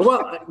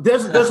 Well,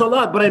 there's a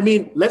lot, but I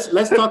mean,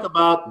 let's talk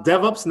about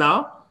DevOps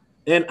now.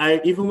 And I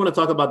even want to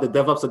talk about the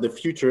DevOps of the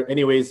future.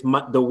 Anyways,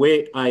 the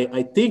way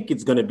I think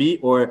it's going to be,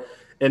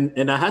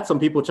 and I had some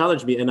people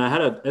challenge me, and I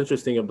had an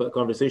interesting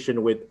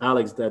conversation with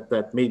Alex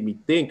that made me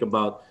think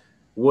about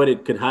what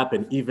it could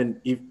happen,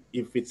 even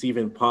if it's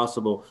even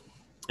possible.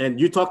 And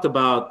you talked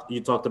about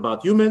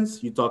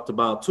humans, you talked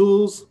about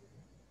tools,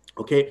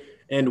 okay?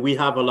 And we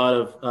have a lot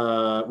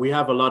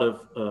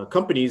of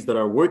companies that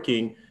are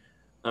working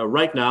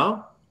right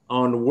now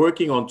on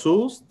working on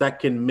tools that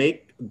can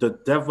make the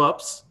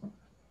DevOps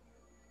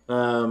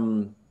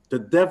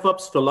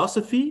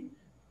philosophy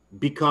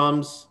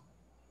becomes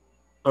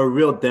a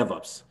real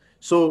DevOps.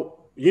 So,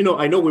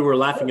 I know we were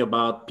laughing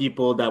about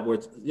people that were,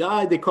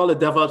 they call it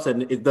DevOps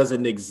and it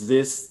doesn't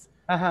exist.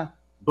 Uh-huh.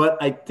 But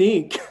I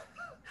think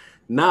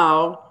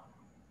now,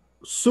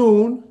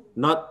 soon,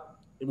 not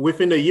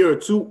within a year or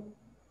two,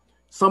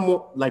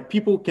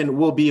 people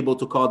will be able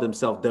to call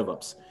themselves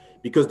DevOps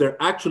because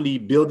they're actually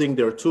building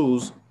their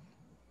tools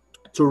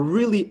to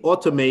really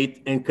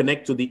automate and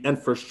connect to the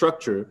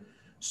infrastructure.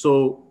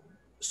 So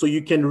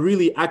you can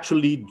really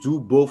actually do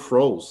both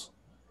roles.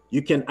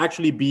 You can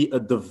actually be a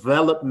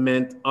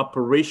development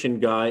operation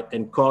guy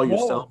and call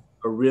yourself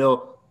a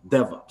real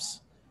DevOps.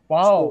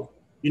 Wow.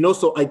 So,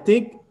 so I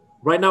think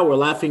right now we're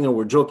laughing and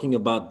we're joking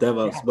about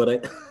DevOps,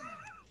 but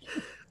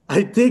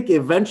I think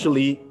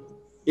eventually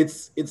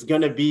it's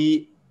going to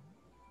be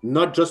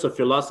not just a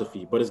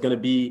philosophy, but it's going to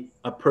be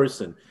a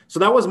person. So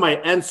that was my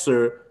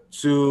answer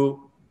to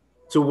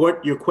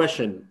what your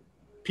question,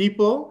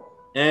 people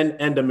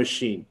and the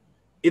machine.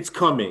 It's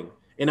coming.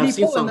 And I've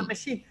seen People and the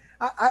machine.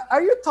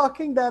 Are you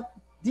talking that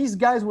these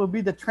guys will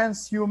be the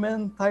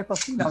transhuman type of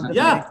thing?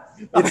 Yeah,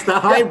 it's the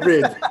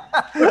hybrid.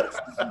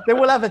 They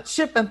will have a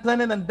chip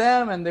implanted in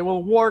them, and they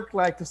will work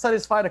like to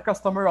satisfy the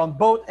customer on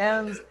both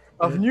ends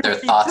of new Their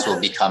features. thoughts will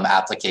become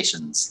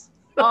applications.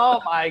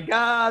 Oh my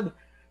God.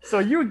 So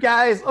you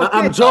guys, okay,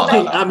 I'm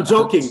joking. I'm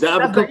joking.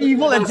 That's the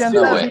evil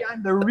agenda No way.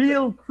 behind the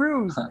real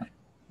cruise.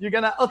 You're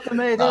gonna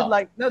automate it,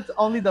 like not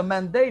only the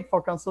mandate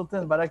for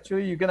consultant, but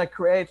actually you're gonna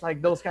create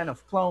like those kind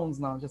of clones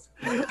now. Just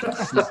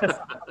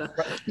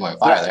More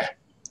fire there.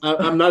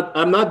 I'm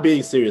not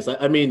being serious.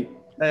 I mean,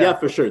 yeah,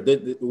 for sure.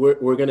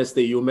 We're gonna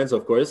stay humans,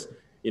 of course.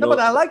 No, but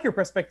I like your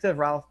perspective,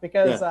 Ralph,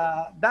 because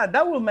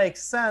that will make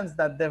sense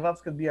that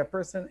DevOps could be a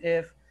person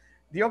if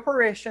the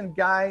operation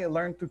guy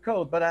learned to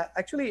code. But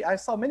actually, I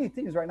saw many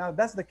teams right now.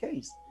 That's the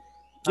case.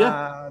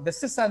 Yeah. The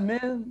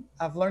sysadmin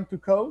have learned to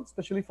code,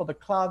 especially for the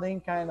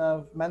clouding kind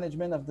of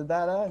management of the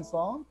data and so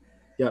on.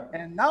 Yeah.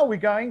 And now we're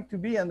going to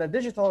be in the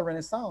digital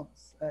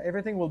renaissance.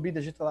 Everything will be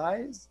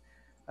digitalized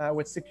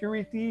with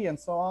security and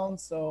so on.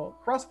 So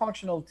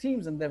cross-functional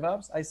teams in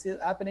DevOps, I see it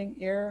happening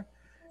here.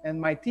 And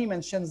my team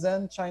in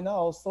Shenzhen, China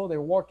also,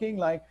 they're working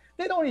like,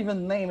 they don't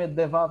even name it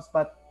DevOps,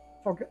 but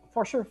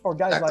for sure, for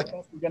guys like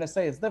us, we're going to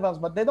say it's DevOps,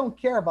 but they don't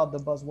care about the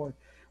buzzword.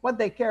 What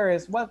they care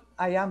is what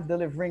I am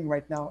delivering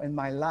right now in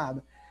my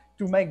lab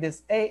to make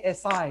this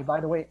ASI.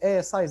 By the way,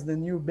 ASI is the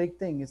new big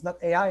thing. It's not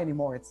AI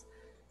anymore.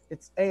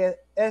 It's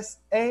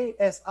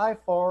ASI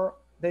for,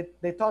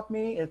 they taught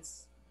me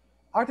it's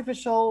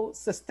artificial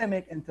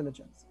systemic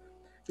intelligence.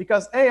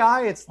 Because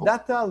AI, it's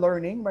data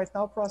learning right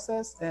now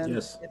process, and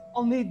it's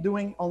only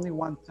doing only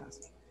one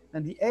task.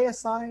 And the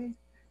ASI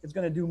is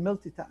going to do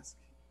multitask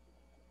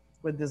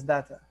with this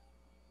data.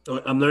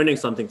 I'm learning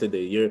something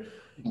today.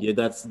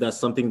 That's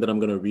something that I'm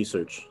going to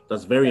research.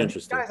 That's very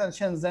interesting. Guys in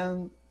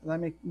Shenzhen,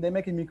 they're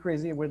making me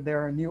crazy with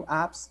their new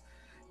apps,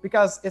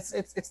 because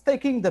it's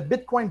taking the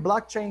Bitcoin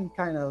blockchain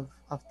kind of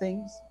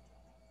things,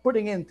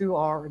 putting into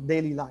our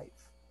daily life.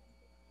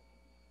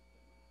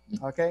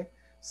 Okay,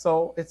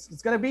 so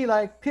it's going to be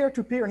like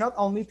peer-to-peer, not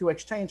only to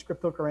exchange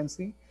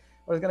cryptocurrency,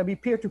 but it's going to be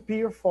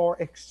peer-to-peer for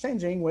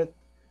exchanging with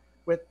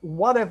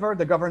whatever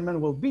the government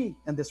will be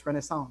in this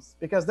renaissance,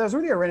 because there's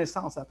really a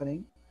renaissance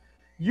happening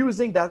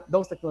using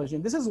those technologies.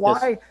 And this is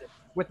why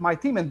with my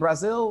team in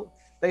Brazil,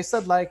 they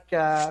said like,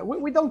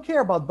 we don't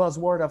care about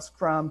buzzword of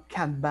Scrum,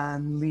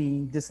 Kanban,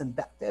 Lean, this and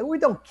that. We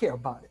don't care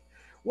about it.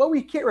 What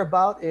we care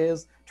about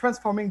is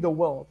transforming the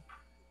world.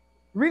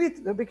 Really,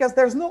 because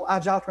there's no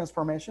agile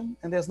transformation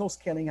and there's no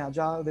scaling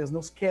agile, there's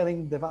no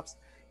scaling DevOps.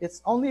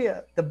 It's only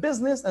the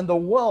business and the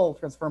world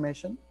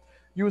transformation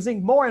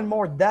using more and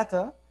more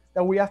data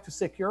that we have to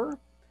secure.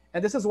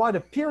 And this is why the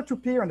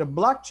peer-to-peer and the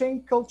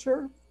blockchain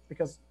culture,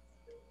 because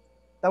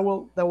that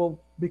will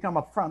become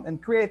upfront,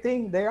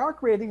 and they are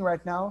creating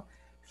right now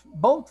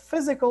both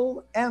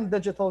physical and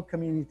digital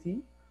community.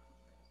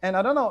 And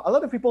I don't know, a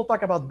lot of people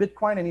talk about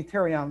Bitcoin and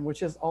Ethereum,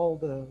 which is all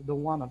the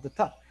one of the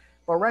top.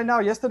 But right now,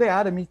 yesterday I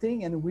had a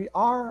meeting and we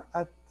are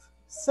at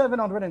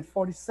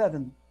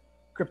 747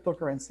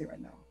 cryptocurrency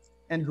right now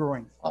and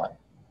growing.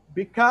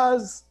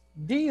 Because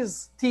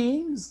these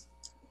teams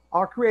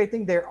are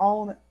creating their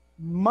own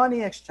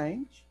money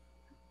exchange,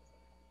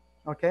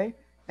 okay?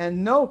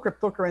 And no,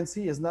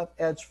 cryptocurrency is not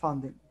hedge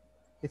funding.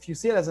 If you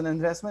see it as an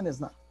investment,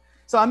 it's not.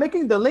 So I'm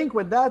making the link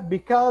with that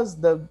because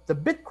the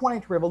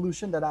Bitcoin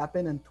revolution that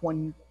happened in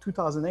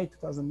 2008,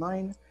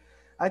 2009,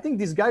 I think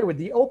these guys with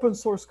the open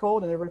source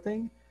code and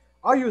everything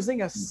are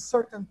using a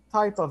certain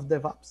type of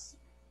DevOps.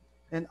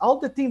 And all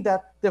the team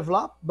that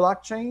develop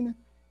blockchain,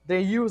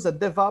 they use a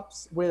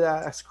DevOps with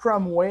a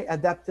Scrum way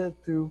adapted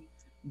to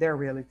their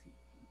reality.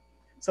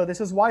 So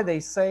this is why they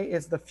say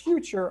it's the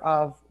future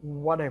of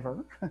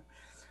whatever.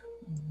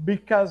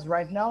 Because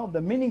right now,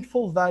 the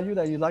meaningful value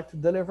that you like to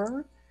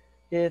deliver,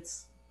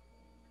 it's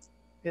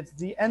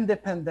the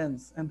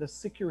independence and the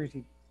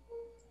security.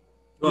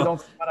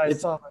 Well,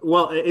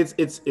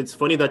 it's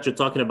funny that you're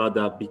talking about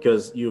that,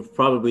 because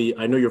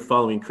I know you're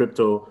following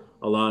crypto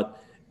a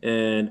lot,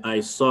 and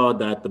I saw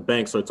that the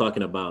banks are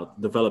talking about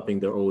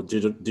developing their own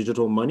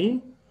digital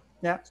money.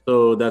 Yeah.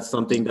 So that's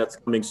something that's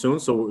coming soon.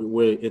 So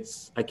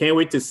I can't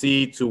wait to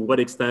see to what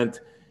extent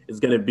it's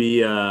going to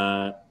be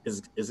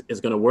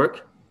is going to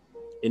work,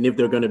 and if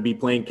they're going to be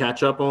playing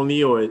catch up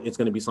only, or it's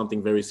going to be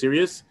something very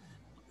serious.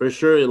 For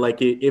sure, like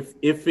if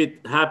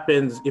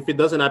it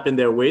doesn't happen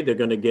their way,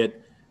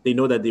 they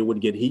know that they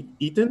would get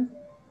eaten,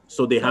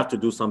 so they have to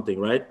do something,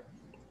 right?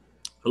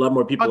 A lot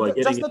more people are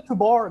getting just not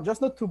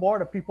to bore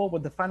the people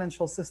with the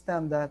financial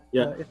system that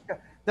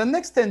the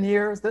next 10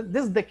 years,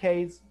 this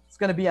decade, it's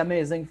going to be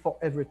amazing for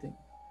everything.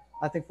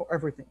 I think for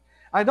everything.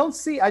 I don't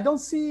see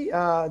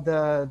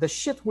the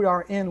shit we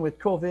are in with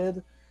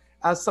COVID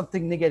as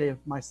something negative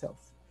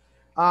myself.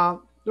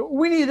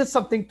 We needed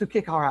something to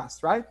kick our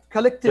ass, right?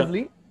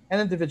 Collectively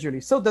and individually.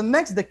 So the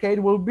next decade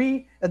will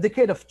be a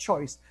decade of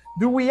choice.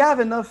 Do we have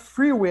enough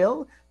free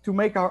will to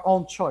make our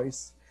own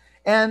choice?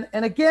 And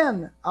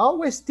again, I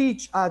always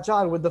teach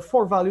Agile with the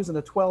 4 values and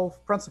the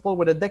 12 principles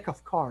with a deck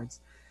of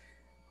cards.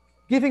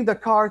 Giving the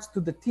cards to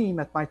the team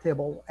at my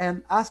table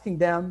and asking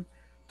them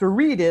to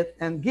read it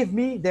and give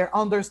me their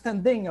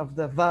understanding of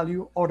the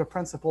value or the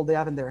principle they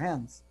have in their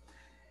hands.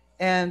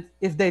 And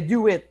if they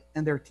do it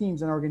in their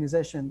teams and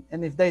organization,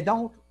 and if they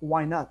don't,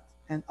 why not?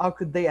 And how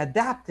could they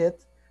adapt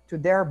it to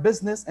their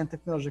business and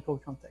technological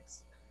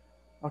context?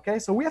 Okay,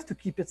 so we have to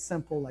keep it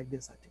simple like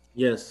this, I think.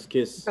 Yes,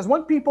 Kiss. Because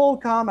when people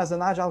come as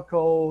an Agile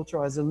coach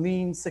or as a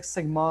Lean Six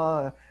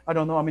Sigma, I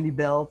don't know how many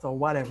belt or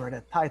whatever,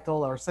 the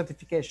title or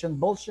certification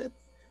bullshit,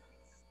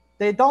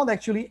 they don't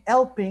actually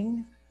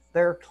helping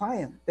their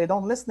client. They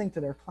don't listening to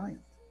their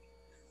client.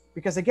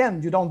 Because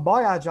again, you don't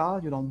buy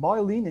Agile, you don't buy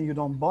Lean, and you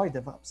don't buy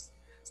DevOps.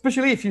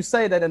 Especially if you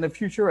say that in the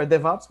future, a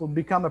DevOps will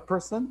become a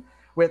person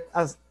with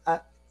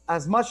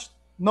as much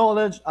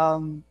knowledge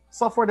on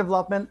software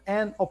development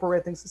and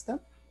operating system.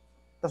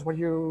 That's what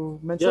you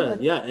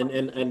mentioned. Yeah.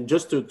 And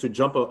just to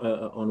jump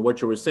on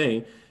what you were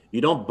saying,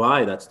 you don't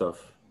buy that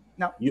stuff.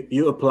 No.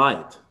 You apply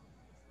it.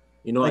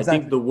 You know, exactly. I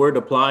think the word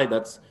apply,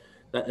 that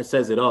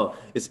says it all.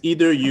 It's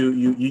either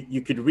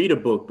you could read a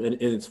book and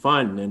it's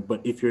fine,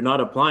 but if you're not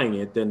applying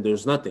it, then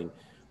there's nothing.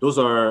 Those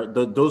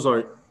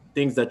are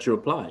things that you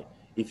apply.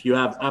 If you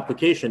have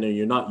application and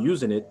you're not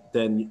using it,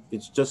 then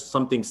it's just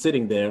something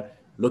sitting there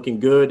looking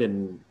good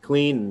and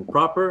clean and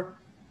proper,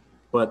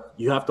 but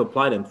you have to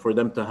apply them for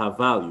them to have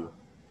value.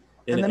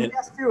 And let me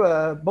ask you,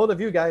 both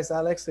of you guys,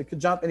 Alex, you could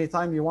jump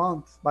anytime you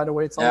want. By the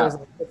way, it's always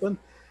open.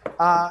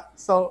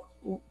 So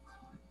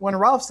when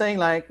Ralph's saying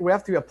like we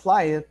have to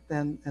apply it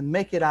and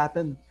make it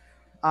happen,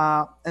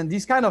 and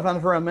these kind of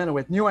environment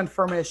with new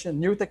information,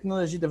 new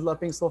technology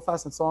developing so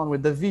fast and so on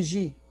with the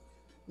VG,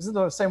 is it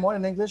the same one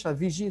in English? A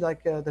VG,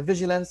 like the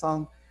vigilance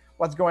on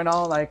what's going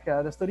on, like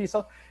the study.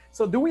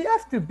 So do we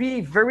have to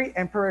be very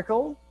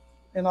empirical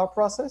in our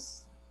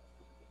process?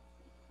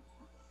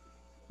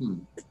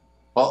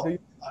 Well,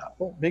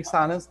 big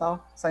silence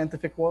now,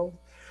 scientific world.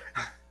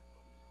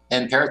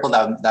 Empirical,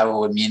 that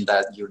would mean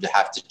that you would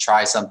have to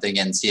try something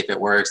and see if it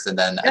works and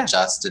then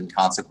adjust in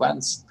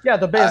consequence. Yeah,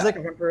 the basic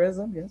of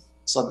empirism, yes.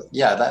 So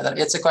yeah,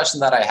 it's a question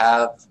that I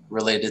have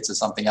related to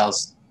something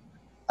else.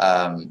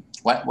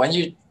 When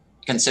you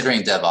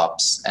considering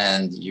DevOps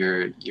and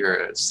you're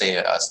say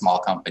a small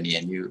company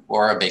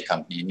or a big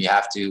company and you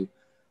have to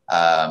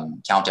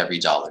count every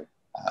dollar,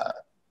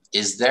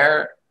 is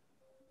there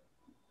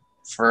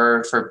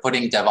for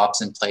putting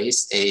DevOps in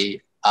place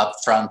a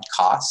upfront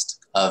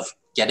cost of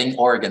getting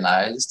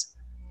organized,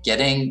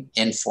 getting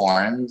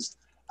informed,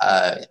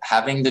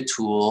 having the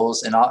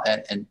tools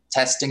and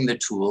testing the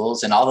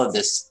tools and all of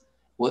this?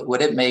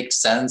 Would it make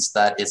sense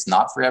that it's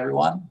not for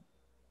everyone?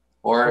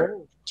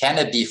 Or can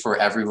it be for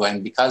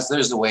everyone? Because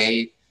there's a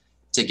way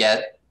to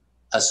get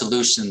a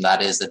solution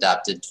that is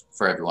adapted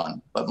for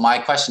everyone. But my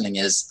questioning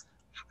is,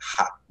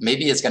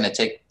 maybe it's going to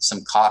take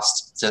some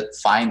cost to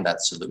find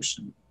that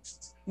solution.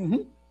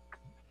 Mm-hmm.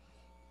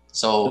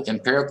 So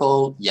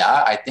empirical,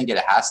 yeah, I think it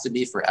has to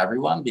be for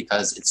everyone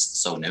because it's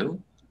so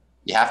new.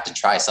 You have to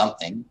try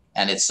something,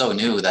 and it's so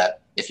new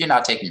that if you're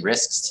not taking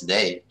risks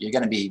today, you're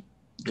going to be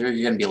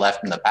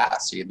left in the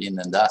past. You're going to be in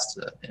the dust.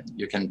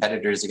 Your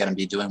competitors are going to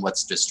be doing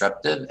what's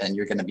disruptive, and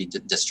you're going to be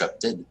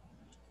disrupted.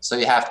 So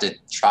you have to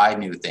try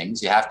new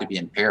things. You have to be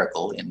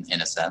empirical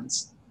in a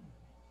sense.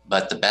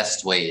 But the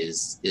best way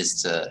is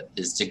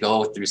to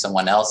go through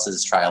someone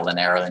else's trial and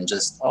error and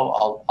just,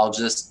 I'll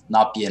just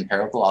not be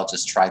empirical. I'll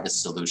just try this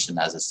solution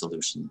as a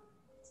solution.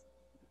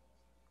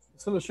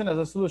 Solution as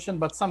a solution,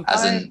 but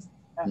sometimes... As in,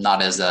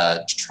 not as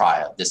a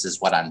trial. This is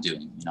what I'm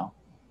doing, you know?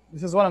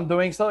 This is what I'm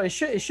doing. So it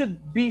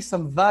should be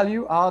some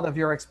value out of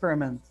your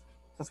experiment.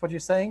 That's what you're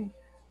saying?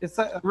 It's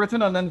a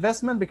return on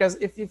investment, because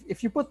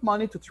if you put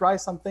money to try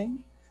something,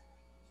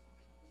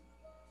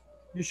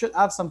 you should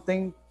have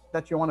something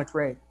that you want to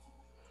create.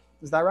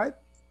 Is that right?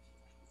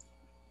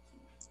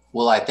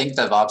 Well, I think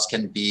DevOps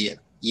can be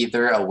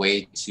either a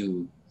way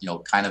to,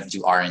 kind of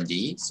do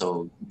R&D,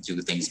 so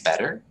do things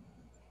better,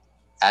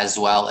 as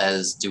well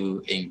as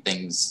doing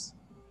things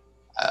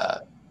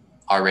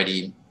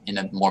already in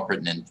a more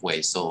pertinent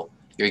way. So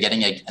you're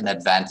getting an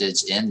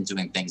advantage in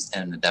doing things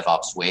in the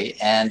DevOps way,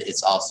 and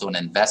it's also an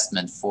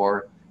investment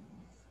for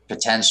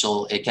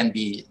potential. It can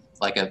be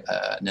like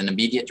an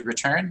immediate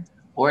return,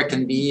 or it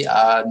can be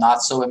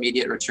not so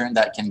immediate return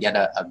that can get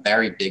a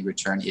very big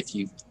return if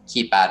you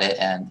keep at it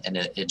and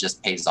it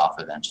just pays off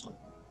eventually.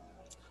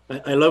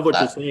 I love what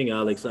you're saying,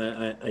 Alex.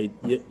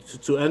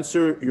 To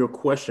answer your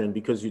question,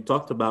 because you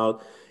talked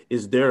about,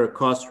 is there a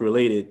cost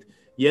related?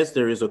 Yes,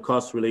 there is a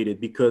cost related,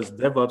 because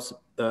DevOps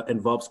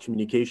involves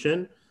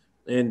communication,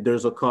 and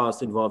there's a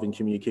cost involving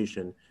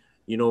communication.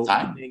 You know,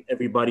 getting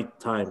everybody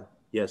time.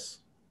 Yes,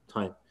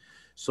 time.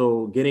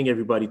 So getting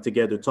everybody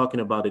together, talking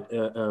about it,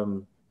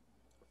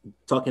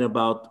 talking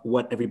about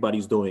what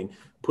everybody's doing,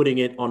 putting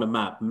it on a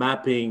map,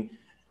 mapping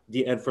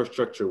the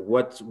infrastructure.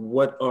 What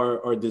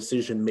are our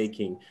decision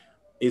making?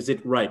 Is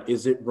it right?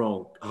 Is it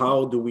wrong?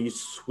 How do we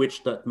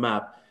switch that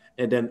map?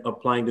 And then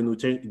applying the new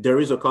change. There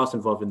is a cost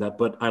involved in that,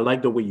 but I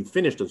like the way you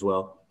finished as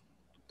well.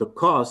 The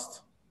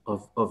cost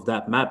of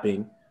that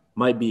mapping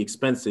might be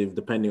expensive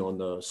depending on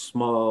the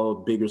small,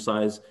 bigger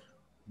size,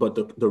 but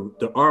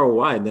the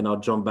ROI, and then I'll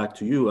jump back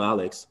to you,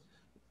 Alex,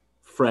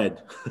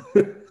 Fred.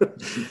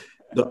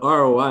 The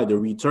ROI, the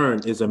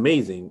return is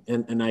amazing.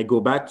 And I go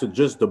back to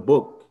just the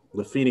book,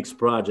 The Phoenix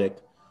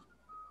Project,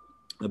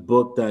 a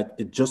book that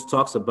it just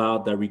talks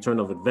about that return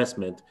of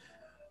investment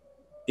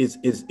is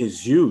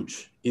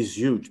huge,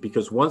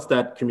 because once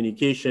that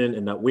communication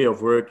and that way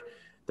of work,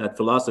 that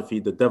philosophy,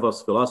 the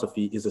DevOps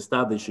philosophy is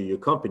established in your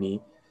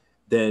company,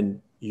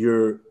 then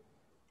you're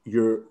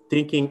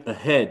thinking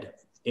ahead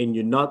and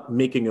you're not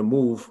making a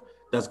move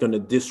that's going to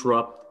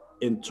disrupt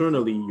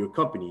internally your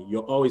company.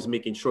 You're always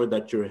making sure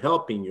that you're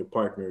helping your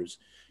partners.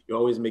 You're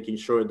always making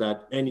sure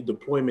that any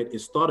deployment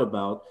is thought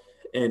about.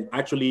 And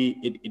actually,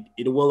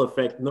 it will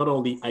affect not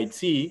only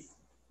IT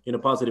in a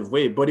positive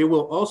way, but it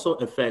will also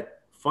affect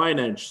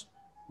finance,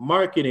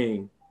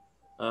 marketing,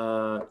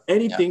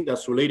 anything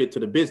that's related to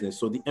the business.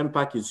 So the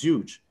impact is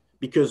huge,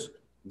 because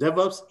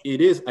DevOps,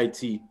 it is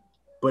IT,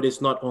 but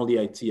it's not only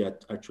IT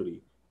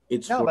actually.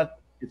 It's for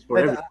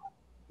everything.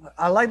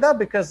 I like that,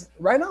 because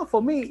right now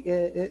for me,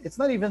 it's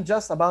not even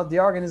just about the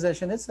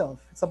organization itself.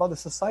 It's about the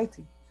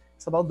society.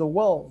 It's about the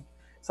world.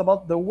 It's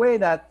about the way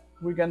that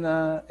we're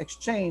gonna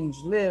exchange,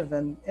 live,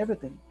 and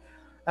everything.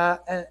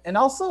 And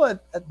also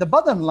at the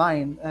bottom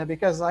line,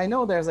 because I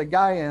know there's a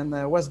guy in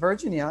West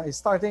Virginia is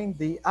starting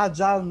the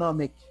Agile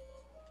Nomic.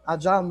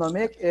 Agile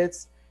Nomic,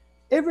 it's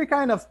every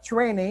kind of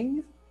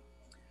training.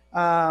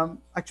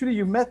 Actually,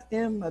 you met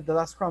him at the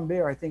last Scrum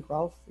Bear, I think,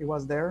 Ralph. He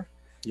was there.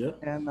 Yeah.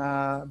 And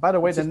by the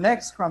way, the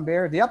next Scrum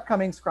Bear, the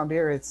upcoming Scrum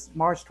Bear, it's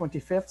March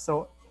 25th.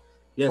 So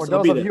yes, for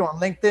those of you on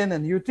LinkedIn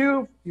and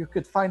YouTube, you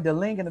could find the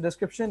link in the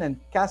description and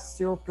cast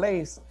your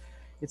place.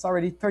 It's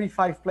already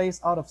 35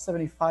 plays out of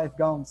 75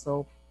 gone.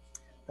 So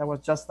that was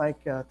just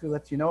like to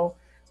let you know.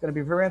 It's going to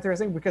be very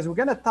interesting, because we're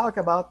going to talk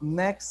about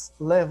next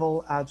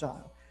level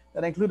Agile.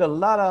 That include a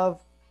lot of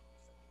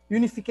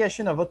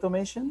unification of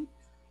automation,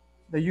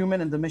 the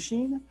human and the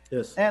machine,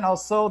 yes, and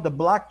also the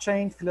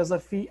blockchain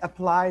philosophy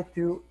applied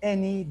to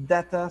any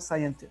data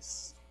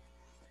scientists,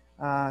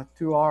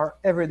 to our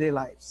everyday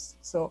lives.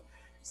 So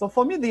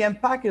for me, the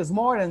impact is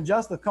more than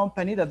just a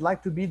company that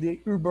like to be the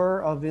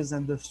Uber of his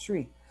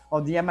industry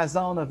or the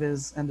Amazon of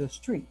his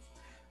industry.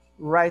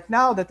 Right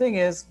now, the thing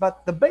is,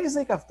 but the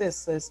basic of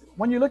this is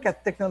when you look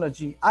at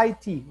technology,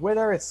 IT,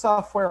 whether it's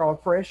software or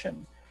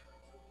operation,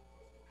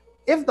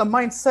 if the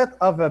mindset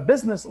of a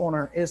business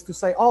owner is to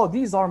say, oh,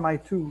 these are my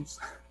tools,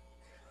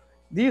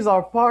 these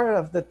are part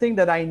of the thing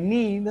that I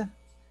need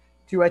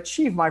to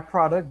achieve my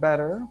product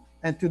better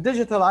and to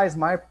digitalize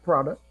my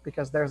product,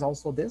 because there's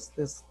also this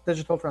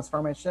digital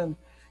transformation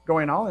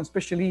going on,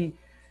 especially,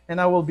 and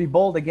I will be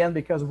bold again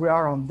because we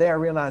are on Dare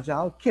Real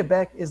Agile.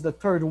 Quebec is the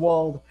third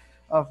world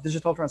of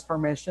digital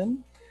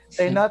transformation.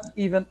 They not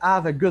even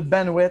have a good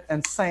bandwidth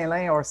in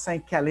Saint-Lin or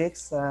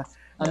Saint-Calix.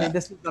 I mean,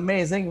 this is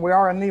amazing. We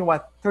are only,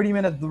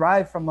 30-minute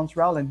drive from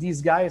Montreal, and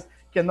these guys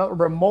cannot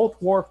remote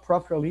work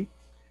properly.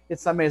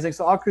 It's amazing.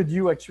 So how could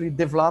you actually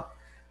develop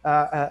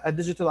a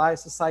digitalized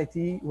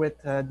society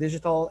with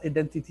digital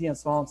identity and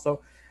so on?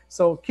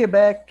 So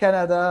Quebec,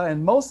 Canada,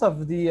 and most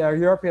of the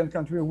European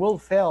countries will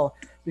fail,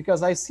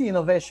 because I see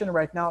innovation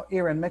right now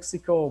here in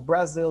Mexico,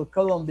 Brazil,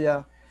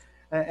 Colombia,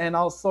 and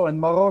also in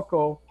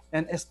Morocco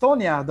and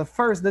Estonia, the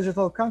first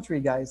digital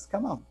country, guys.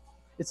 Come on.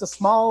 It's a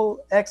small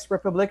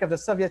ex-republic of the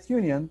Soviet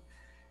Union.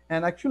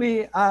 And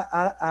actually,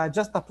 I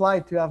just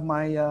applied to have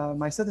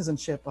my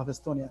citizenship of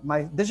Estonia,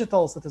 my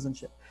digital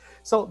citizenship.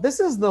 So this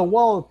is the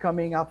world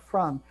coming up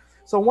front.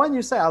 So when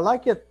you say, I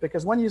like it,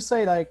 because when you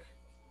say like,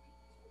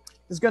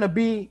 there's going to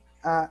be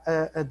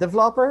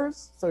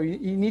developers, so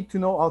you need to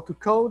know how to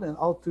code and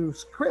how to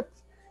script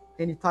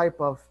any type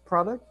of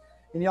product.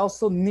 And you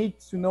also need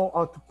to know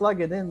how to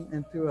plug it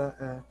into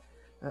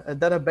a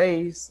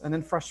database, an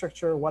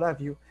infrastructure, what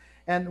have you.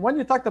 And when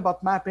you talked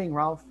about mapping,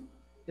 Ralph,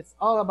 it's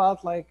all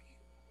about like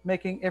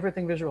making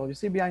everything visual. You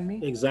see behind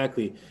me?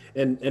 Exactly.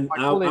 And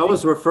I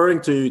was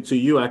referring to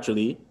you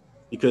actually,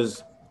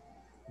 because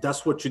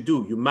that's what you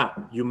do.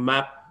 You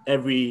map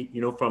every,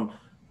 from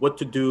what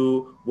to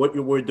do, what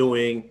you were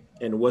doing,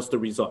 and what's the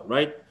result,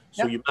 right?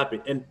 So you map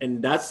it.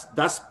 And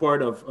that's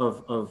part of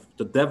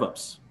the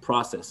DevOps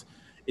process,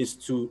 is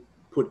to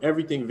put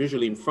everything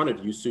visually in front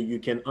of you so you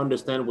can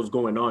understand what's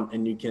going on,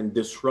 and you can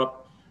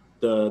disrupt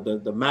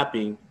the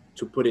mapping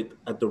to put it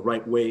at the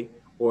right way,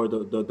 or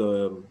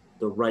the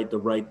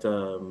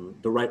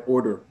right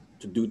order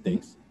to do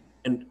things.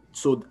 And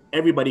so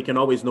everybody can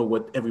always know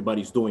what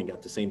everybody's doing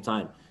at the same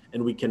time.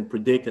 and we can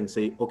predict and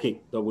say,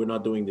 okay, no, we're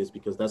not doing this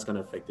because that's going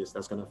to affect this,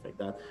 that's going to affect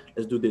that.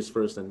 Let's do this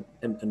first and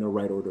in the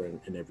right order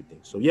and everything.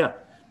 So yeah,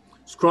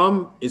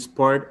 Scrum is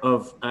part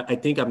of, I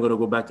think I'm going to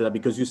go back to that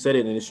because you said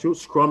it and it's true.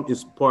 Scrum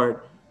is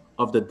part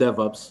of the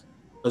DevOps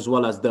as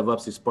well as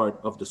DevOps is part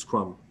of the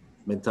Scrum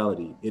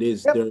mentality. It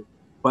is They're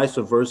vice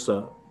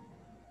versa,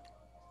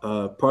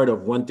 part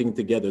of one thing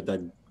together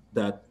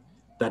that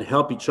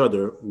help each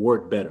other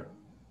work better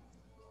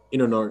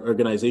in an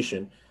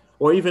organization,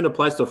 or even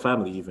applies to a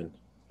family, even,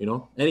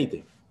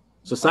 anything.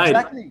 Society.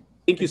 Exactly. I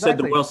think you said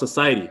the word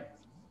society.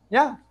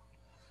 Yeah.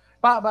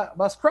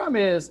 But Scrum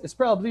is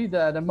probably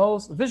the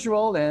most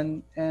visual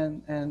and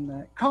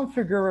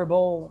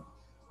configurable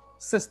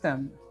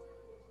system.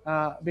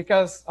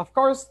 Because, of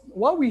course,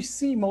 what we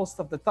see most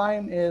of the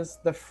time is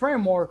the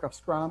framework of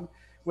Scrum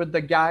with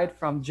the guide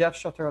from Jeff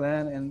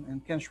Shutterland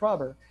and Ken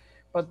Schwaber.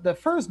 But the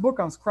first book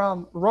on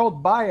Scrum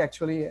wrote by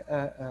actually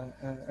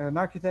an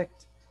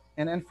architect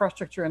and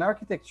infrastructure and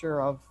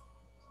architecture of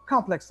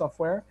complex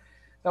software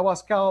that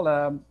was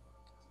called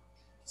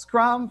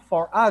Scrum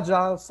for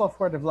Agile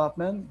Software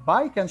Development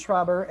by Ken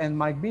Schwaber and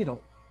Mike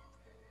Beadle.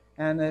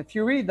 And if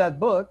you read that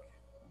book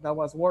that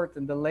was worked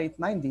in the late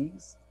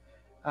 90s,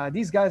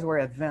 these guys were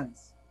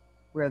advanced.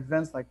 We're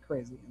advanced like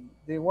crazy. And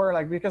they were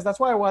like, because that's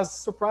why I was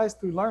surprised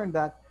to learn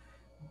that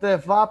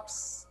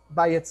DevOps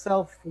by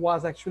itself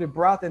was actually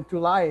brought into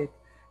light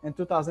in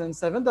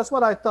 2007. That's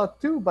what I thought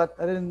too, but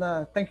I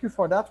didn't. Thank you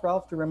for that,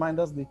 Ralph, to remind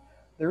us the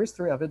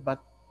history of it. But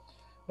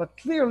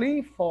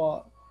clearly,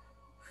 for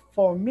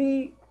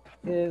me,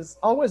 is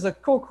always a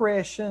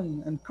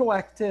co-creation and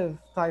co-active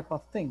type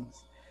of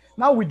things.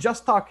 Now we're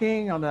just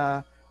talking on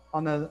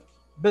a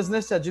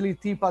business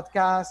agility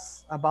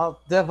podcast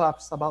about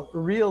DevOps, about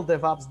real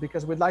DevOps,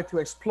 because we'd like to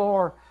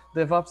explore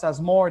DevOps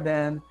as more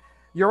than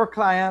your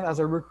client as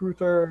a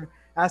recruiter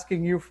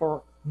asking you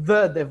for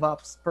the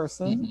DevOps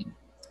person.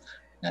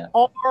 Yeah.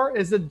 Or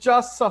is it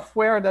just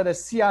software that a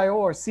CIO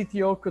or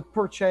CTO could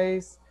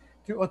purchase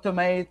to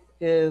automate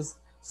his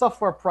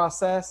software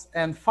process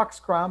and fuck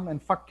Scrum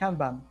and fuck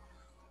Kanban?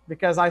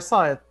 Because I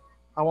saw it.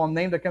 I won't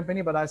name the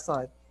company, but I saw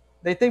it.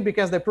 They think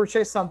because they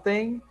purchase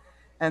something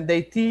and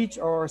they teach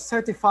or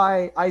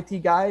certify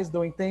IT guys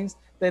doing things,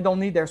 they don't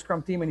need their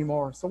Scrum team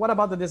anymore. So what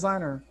about the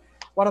designer?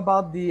 What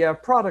about the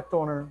product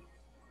owner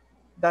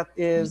that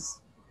is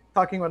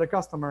talking with a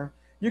customer?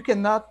 You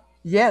cannot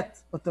yet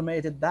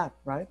automate that,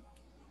 right?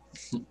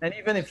 And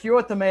even if you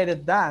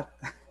automated that,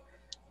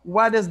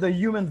 what is the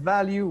human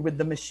value with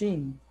the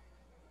machine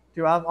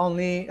to have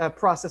only a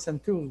process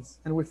and tools,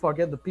 and we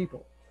forget the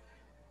people?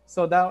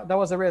 So that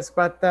was a risk.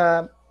 But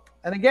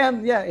and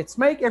again, yeah, it's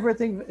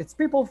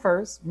people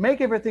first,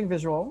 make everything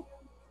visual,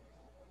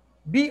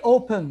 be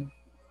open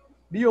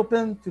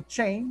to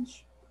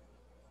change.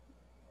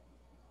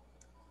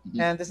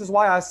 And this is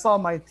why I saw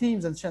my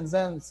teams in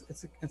Shenzhen.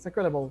 It's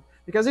incredible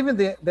because even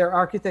their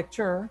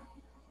architecture,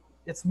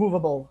 it's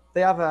movable.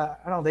 They have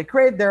they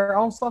create their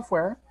own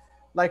software,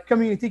 like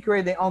community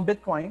create their own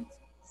Bitcoin.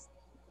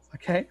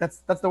 Okay,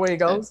 that's the way it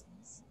goes,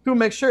 to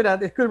make sure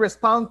that it could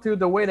respond to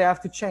the way they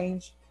have to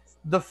change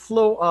the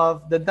flow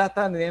of the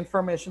data and the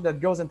information that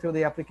goes into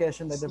the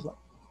application they develop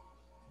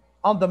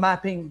on the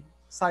mapping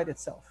site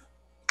itself.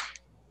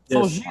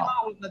 Yes. So Gila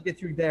will not get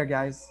you there,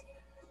 guys.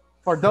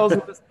 For those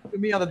who listen to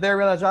me on the Dare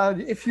Real Agile,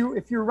 if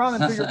you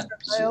run into your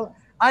trail,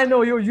 I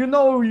know you. You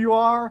know who you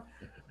are.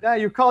 Yeah,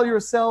 you call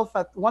yourself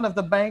at one of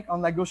the bank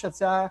on La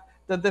Gauchetière,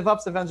 the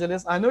DevOps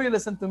evangelist. I know you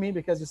listen to me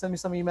because you send me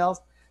some emails.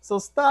 So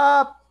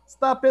stop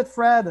it,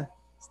 Fred.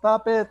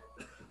 Stop it.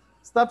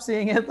 Stop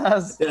seeing it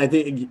as. I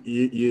think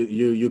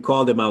you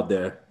called him out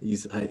there.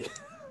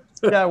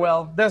 Yeah,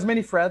 well, there's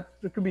many Fred.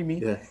 It could be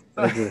me.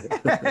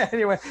 Yeah.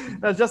 Anyway,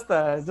 just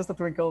a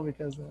twinkle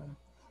because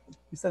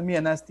you sent me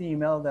a nasty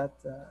email that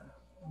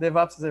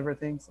DevOps is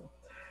everything. So,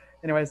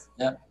 anyways,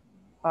 yeah.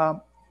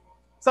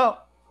 So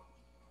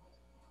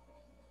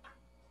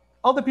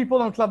all the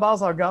people on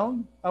Clubhouse are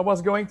gone. I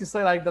was going to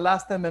say like the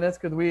last 10 minutes,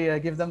 could we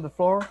give them the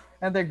floor?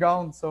 And they're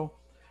gone. So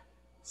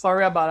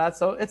sorry about that.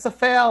 So it's a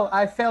fail.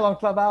 I fail on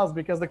Clubhouse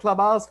because the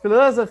Clubhouse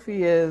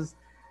philosophy is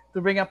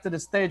to bring up to the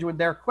stage with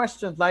their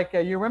questions. Like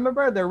you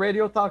remember the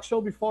radio talk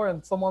show before,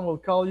 and someone will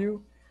call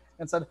you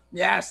and said,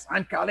 "Yes,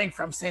 I'm calling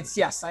from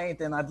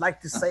Saint-Hyacinthe, and I'd like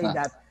to say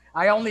that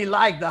I only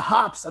like the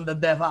hops and the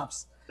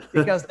DevOps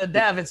because the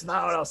dev, it's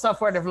no,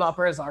 software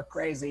developers are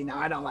crazy. No,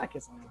 I don't like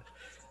it."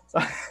 So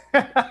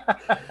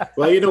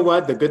well, you know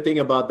what? The good thing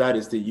about that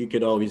is that you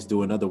could always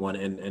do another one.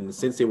 And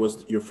since it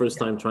was your first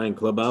time trying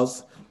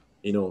Clubhouse,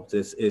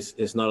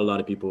 it's not a lot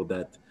of people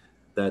that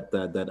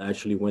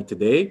actually went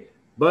today.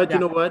 But you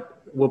know what?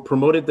 We'll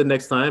promote it the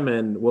next time,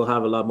 and we'll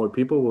have a lot more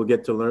people. We'll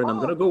get to learn. I'm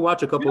gonna go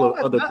watch a couple of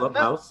other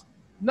Clubhouse.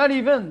 Not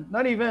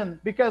even,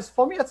 because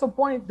for me at some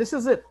point, this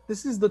is it.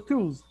 This is the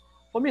tools.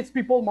 For me, it's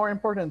people more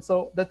important.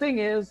 So the thing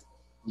is,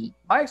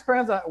 my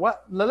experience,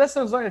 what the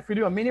lessons learned if we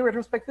do a mini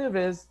retrospective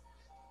is,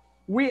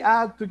 we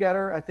add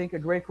together, I think, a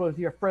great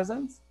quality of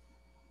presence.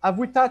 Have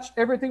we touched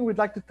everything we'd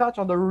like to touch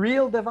on the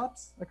real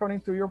DevOps,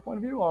 according to your point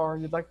of view, or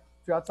you'd like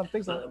to add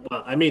something?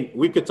 Well, I mean,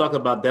 we could talk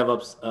about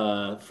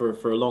DevOps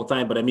for a long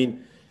time, but I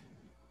mean,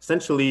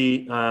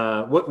 essentially,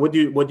 what do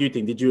you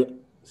think?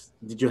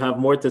 Did you have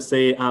more to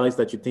say, Alex,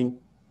 that you think?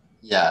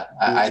 Yeah,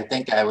 I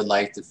think I would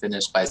like to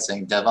finish by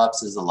saying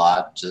DevOps is a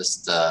lot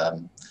just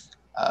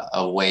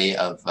a way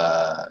of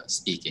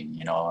speaking.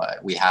 You know,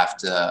 we have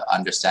to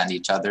understand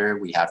each other.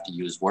 We have to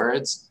use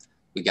words.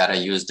 We got to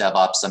use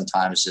DevOps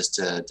sometimes just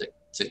to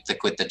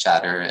quit the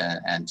chatter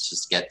and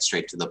just get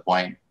straight to the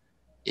point.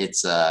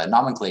 It's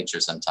nomenclature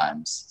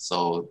sometimes.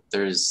 So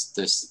there's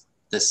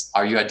this,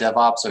 are you a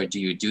DevOps or do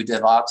you do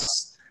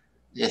DevOps?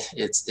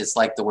 It's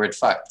like the word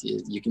fuck.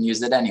 You can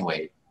use it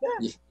anyway.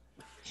 Yeah.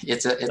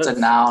 It's a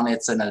noun,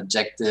 it's an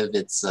adjective,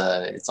 it's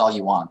all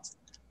you want.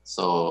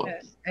 So,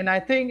 and I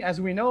think, as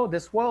we know,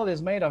 this world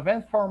is made of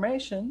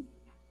information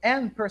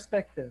and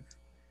perspective.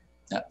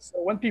 Yeah.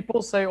 So when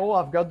people say, "Oh,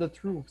 I've got the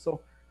truth,"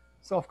 so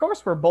of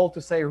course we're bold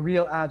to say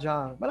real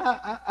agile, but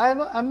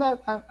I'm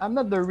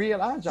not the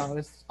real agile.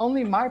 It's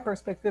only my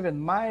perspective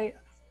and my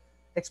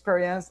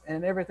experience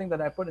and everything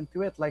that I put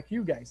into it, like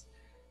you guys.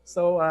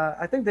 So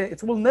I think that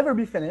it will never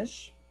be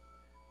finished.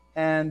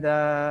 And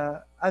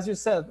as you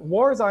said,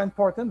 words are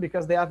important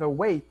because they have a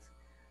weight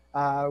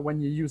when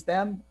you use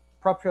them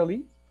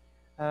properly.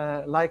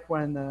 Like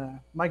when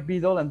Mike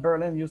Beadle and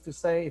Berlin used to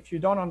say, if you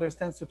don't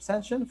understand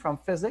substantion from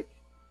physics,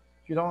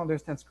 if you don't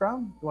understand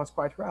Scrum, it was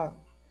quite right.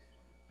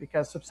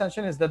 Because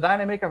substantion is the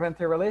dynamic of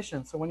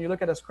interrelation. So when you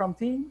look at a Scrum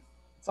team,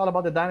 it's all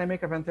about the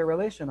dynamic of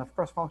interrelation of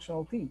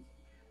cross-functional teams.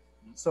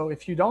 So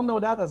if you don't know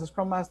that as a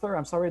Scrum Master,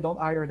 I'm sorry, don't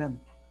hire them.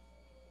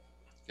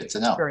 Good to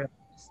know.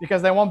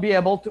 Because they won't be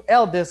able to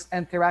help this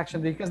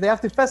interaction, because they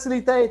have to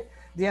facilitate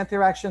the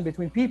interaction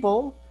between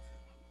people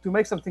to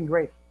make something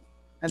great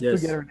and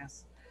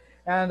togetherness.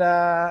 And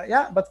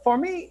yeah, but for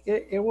me,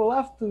 it will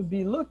have to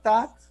be looked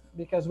at,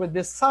 because with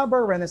this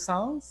cyber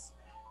renaissance,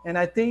 and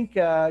I think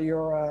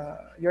your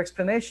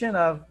explanation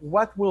of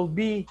what will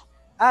be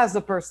as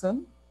a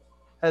person,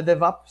 a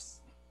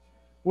DevOps,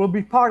 will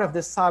be part of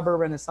this cyber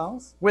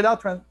renaissance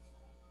without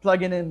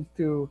plugging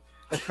into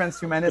a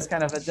transhumanist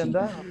kind of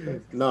agenda.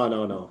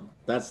 No.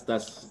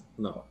 That's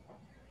no.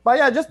 But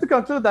yeah, just to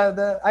conclude,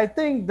 that I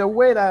think the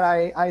way that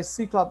I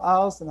see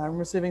Clubhouse, and I'm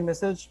receiving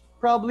message,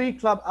 probably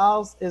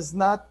Clubhouse is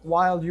not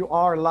while you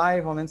are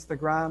live on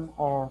Instagram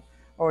or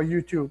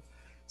YouTube.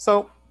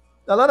 So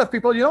a lot of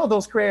people, you know,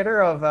 those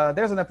creator of,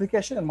 there's an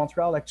application in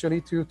Montreal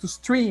actually to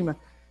stream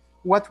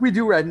what we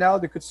do right now.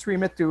 They could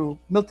stream it to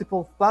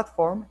multiple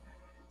platforms.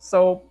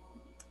 So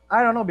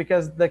I don't know,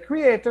 because the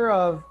creator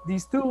of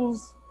these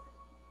tools,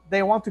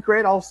 they want to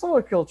create also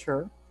a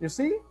culture, you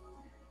see?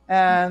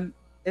 And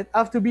it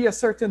have to be a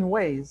certain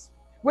ways,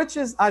 which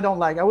is, I don't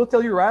like. I will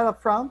tell you right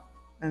up front,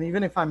 and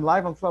even if I'm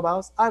live on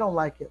Clubhouse, I don't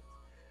like it.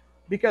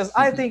 Because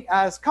I think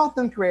as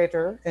content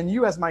creator, and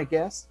you as my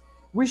guest,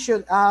 we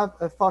should have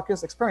a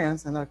focused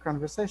experience and a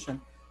conversation.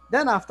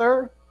 Then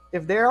after,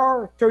 if there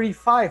are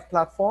 35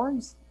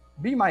 platforms,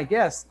 be my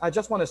guest. I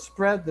just want to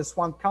spread this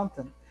one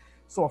content.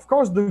 So of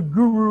course, the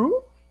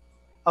guru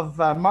of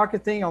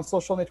marketing on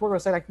social network will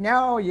say like,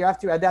 no, you have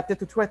to adapt it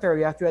to Twitter.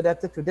 You have to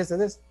adapt it to this and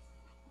this.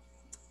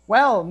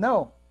 Well,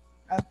 no,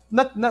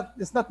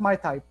 it's not my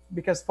type,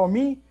 because for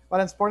me,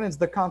 what's important is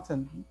the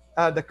content,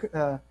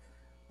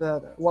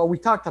 what we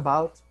talked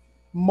about,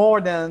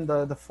 more than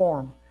the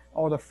form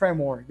or the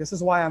framework. This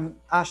is why I'm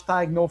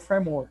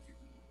 #NoFramework.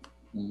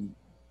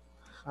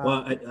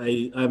 Well,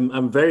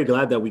 I'm very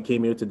glad that we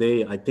came here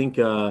today. I think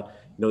you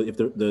know, if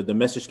the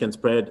message can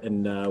spread,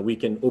 and we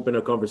can open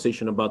a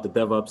conversation about the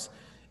DevOps,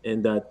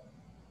 and that,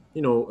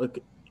 you know,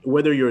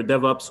 whether you're a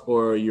DevOps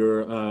or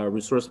you're a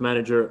resource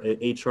manager, an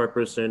HR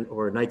person,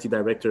 or an IT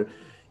director,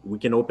 we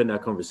can open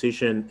that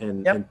conversation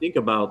and think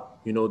about,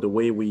 you know, the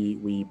way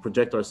we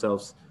project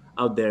ourselves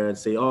out there and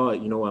say, oh,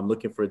 you know, I'm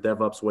looking for a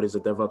DevOps. What is a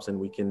DevOps? And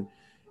we can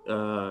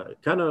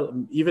kind of,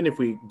 even if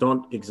we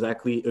don't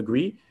exactly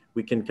agree,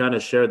 we can kind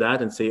of share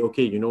that and say,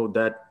 okay, you know,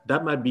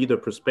 that might be the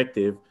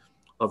perspective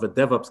of a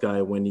DevOps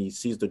guy when he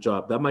sees the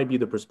job. That might be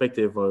the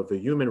perspective of a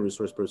human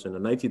resource person,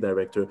 an IT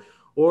director,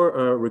 or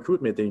a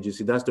recruitment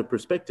agency. That's the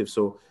perspective.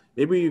 So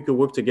maybe you could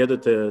work together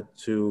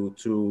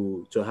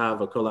to have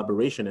a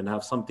collaboration and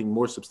have something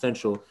more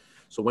substantial.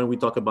 So when we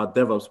talk about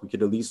DevOps, we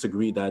could at least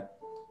agree that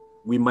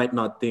we might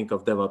not think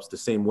of DevOps the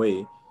same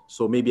way.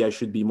 So maybe I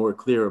should be more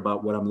clear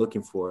about what I'm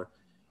looking for,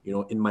 you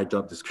know, in my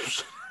job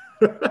description.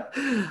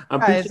 I'm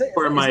preaching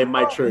for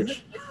my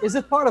church. Is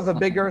it part of a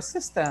bigger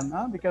system?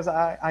 Huh? Because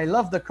I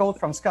love the quote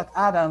from Scott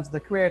Adams, the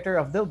creator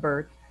of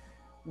Dilbert,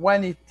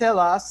 when he tells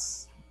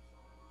us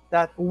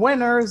that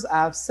winners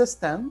have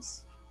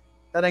systems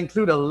that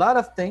include a lot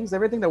of things,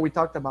 everything that we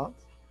talked about,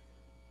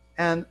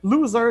 and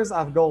losers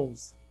have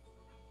goals.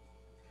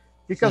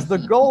 Because the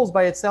goals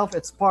by itself,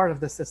 it's part of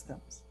the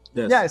systems.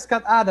 Yes. Yeah,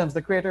 Scott Adams,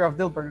 the creator of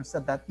Dilbert,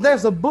 said that.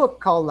 There's a book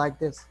called like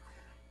this: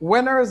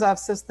 Winners have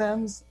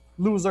systems,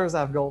 losers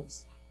have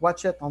goals.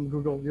 Watch it on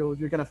Google.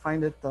 You're going to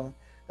find it.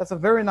 That's a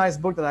very nice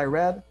book that I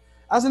read.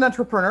 As an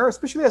entrepreneur,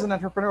 especially as an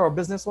entrepreneur or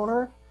business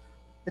owner,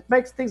 it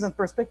makes things in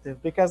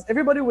perspective, because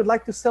everybody would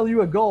like to sell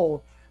you a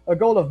goal, a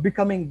goal of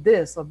becoming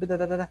this or da,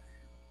 da, da, da.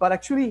 But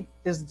actually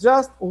it's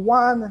just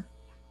one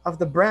of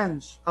the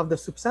branch of the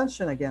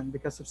substantion again,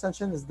 because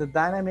substantion is the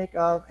dynamic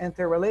of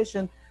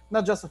interrelation,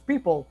 not just of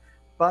people,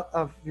 but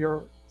of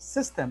your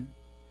system.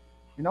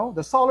 You know,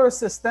 the solar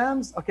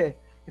systems, okay,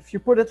 if you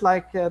put it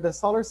like the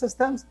solar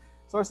system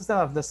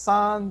of the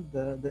sun,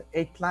 the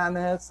 8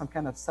 planets, some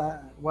kind of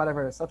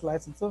whatever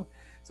satellites and so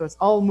it's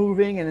all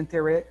moving in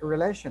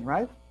interrelation,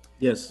 right?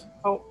 Yes.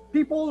 So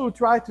people who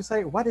try to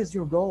say, what is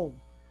your goal?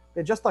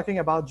 They're just talking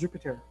about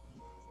Jupiter.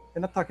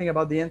 They're not talking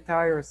about the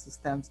entire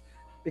systems,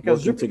 because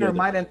Working Jupiter together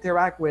might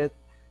interact with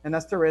an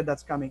asteroid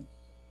that's coming.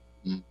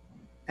 Mm.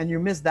 And you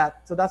miss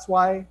that. So that's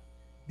why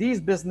these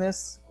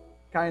business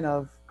kind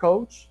of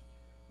coach,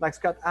 like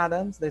Scott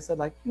Adams, they said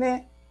like, nah,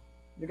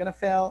 you're going to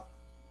fail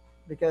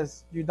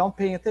because you don't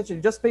pay attention.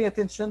 You just pay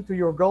attention to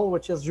your goal,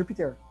 which is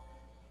Jupiter.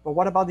 But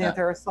what about the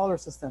entire solar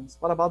systems?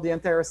 What about the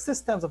entire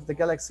systems of the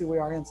galaxy we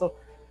are in? So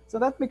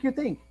that make you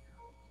think,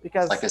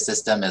 because it's like a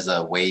system is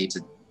a way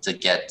to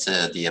get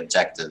to the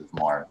objective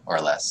more or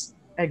less.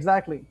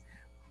 Exactly.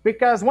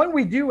 Because when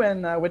we do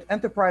with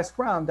enterprise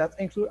Scrum, that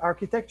include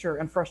architecture,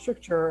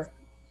 infrastructure,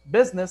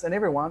 business, and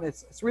everyone,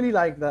 it's really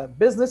like the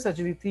business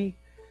agility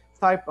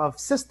type of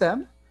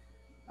system.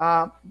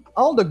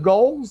 All the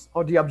goals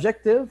or the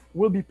objective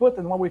will be put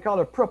in what we call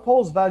a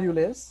proposed value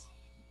list,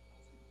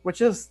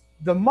 which is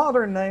the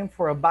modern name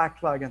for a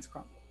backlog in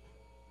Scrum.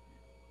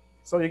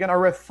 So you're going to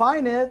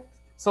refine it.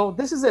 So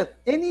this is it.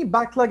 Any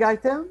backlog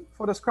item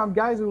for the Scrum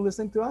guys who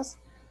listen to us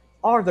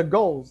are the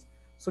goals.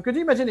 So could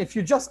you imagine if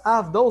you just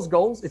have those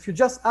goals, if you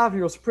just have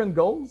your sprint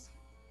goals,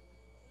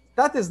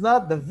 that is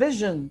not the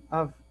vision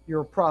of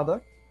your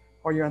product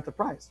or your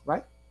enterprise,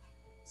 right?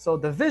 So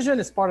the vision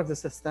is part of the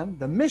system.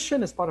 The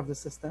mission is part of the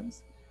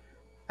systems.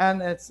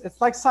 And it's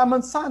like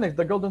Simon Sinek,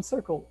 the golden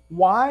circle.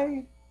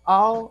 Why,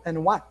 how,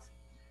 and what.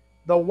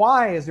 The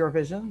why is your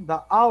vision,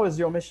 the how is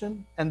your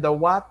mission, and the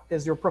what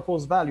is your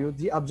proposed value,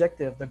 the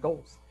objective, the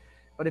goals.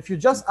 But if you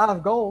just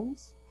have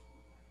goals,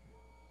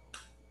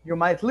 you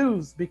might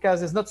lose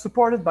because it's not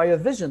supported by a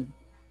vision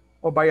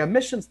or by a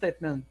mission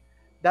statement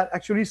that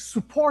actually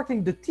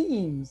supporting the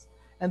teams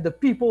and the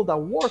people that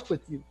work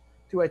with you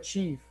to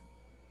achieve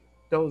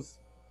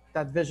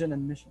that vision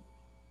and mission.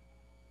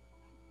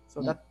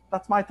 So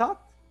that's my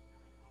thought.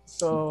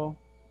 So,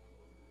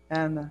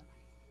 and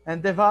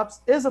DevOps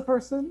is a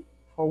person,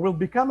 or will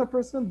become a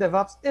person.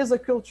 DevOps is a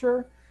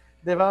culture.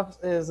 DevOps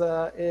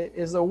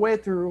is a way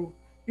to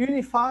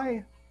unify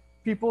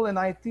people in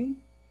IT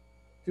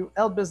to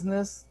help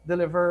business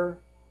deliver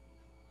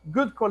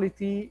good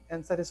quality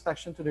and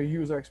satisfaction to the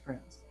user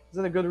experience. Is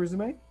that a good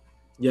resume?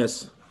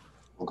 Yes.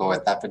 We'll go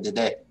with that for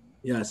today.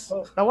 Yes.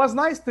 So that was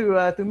nice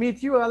to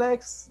meet you,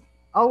 Alex.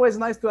 Always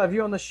nice to have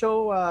you on the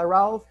show,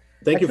 Ralph.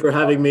 Thank you for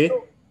having me.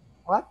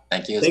 What?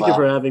 Thank you as Thank well. you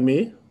for having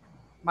me.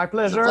 My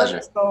pleasure. It's a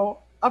pleasure. So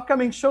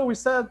upcoming show, we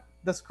said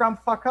the Scrum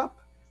fuck up,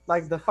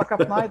 like the fuck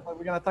up night.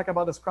 We're going to talk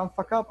about the Scrum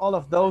fuck up. All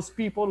of those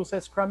people who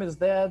say Scrum is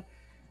dead,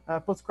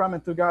 put Scrum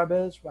into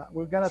garbage.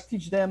 We're going to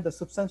teach them the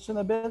substantion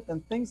a bit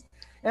and things.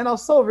 And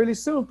also really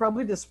soon,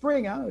 probably this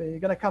spring, you're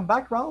going to come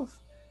back, Ralph?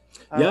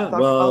 Yeah,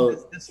 well,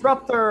 this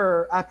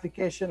disruptor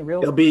application.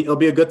 It'll be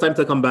a good time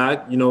to come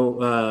back,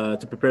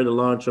 to prepare the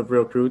launch of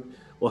Real Recruit.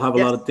 We'll have a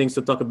lot of things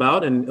to talk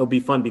about, and it'll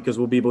be fun because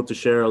we'll be able to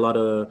share a lot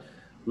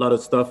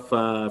of stuff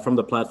from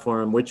the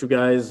platform with you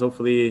guys.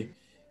 Hopefully,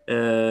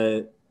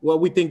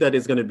 we think that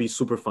it's going to be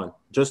super fun,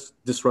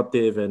 just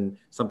disruptive and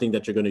something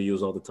that you're going to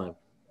use all the time.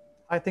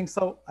 I think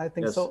so.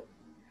 Yes.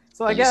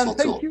 So again,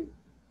 thank you.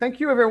 Thank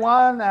you,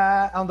 everyone,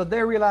 on the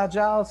Dare Real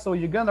Agile. So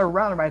you're going to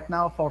run right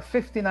now for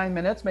 59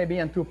 minutes, maybe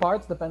in 2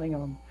 parts,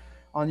 depending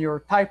on your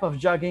type of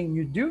jogging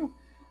you do,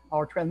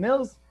 or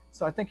treadmills.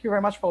 So I thank you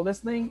very much for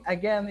listening.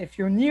 Again, if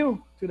you're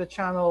new to the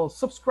channel,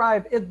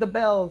 subscribe, hit the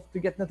bell to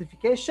get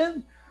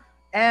notification.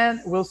 And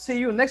we'll see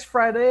you next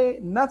Friday,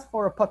 not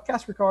for a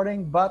podcast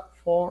recording, but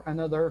for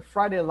another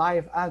Friday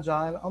Live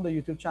Agile on the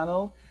YouTube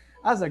channel.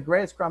 As a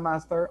great Scrum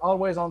Master,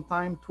 always on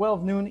time,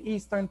 12 noon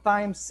Eastern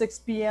time, 6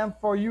 p.m.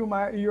 for you,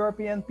 my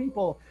European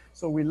people.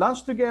 So we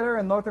lunch together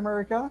in North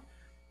America,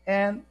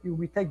 and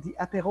we take the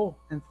apéro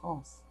in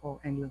France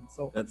or England.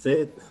 So that's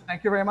it.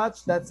 Thank you very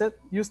much. That's it.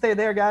 You stay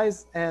there,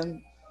 guys,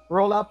 and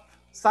roll up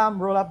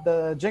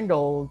the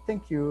jingle.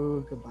 Thank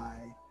you.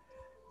 Goodbye.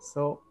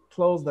 So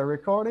close the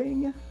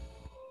recording.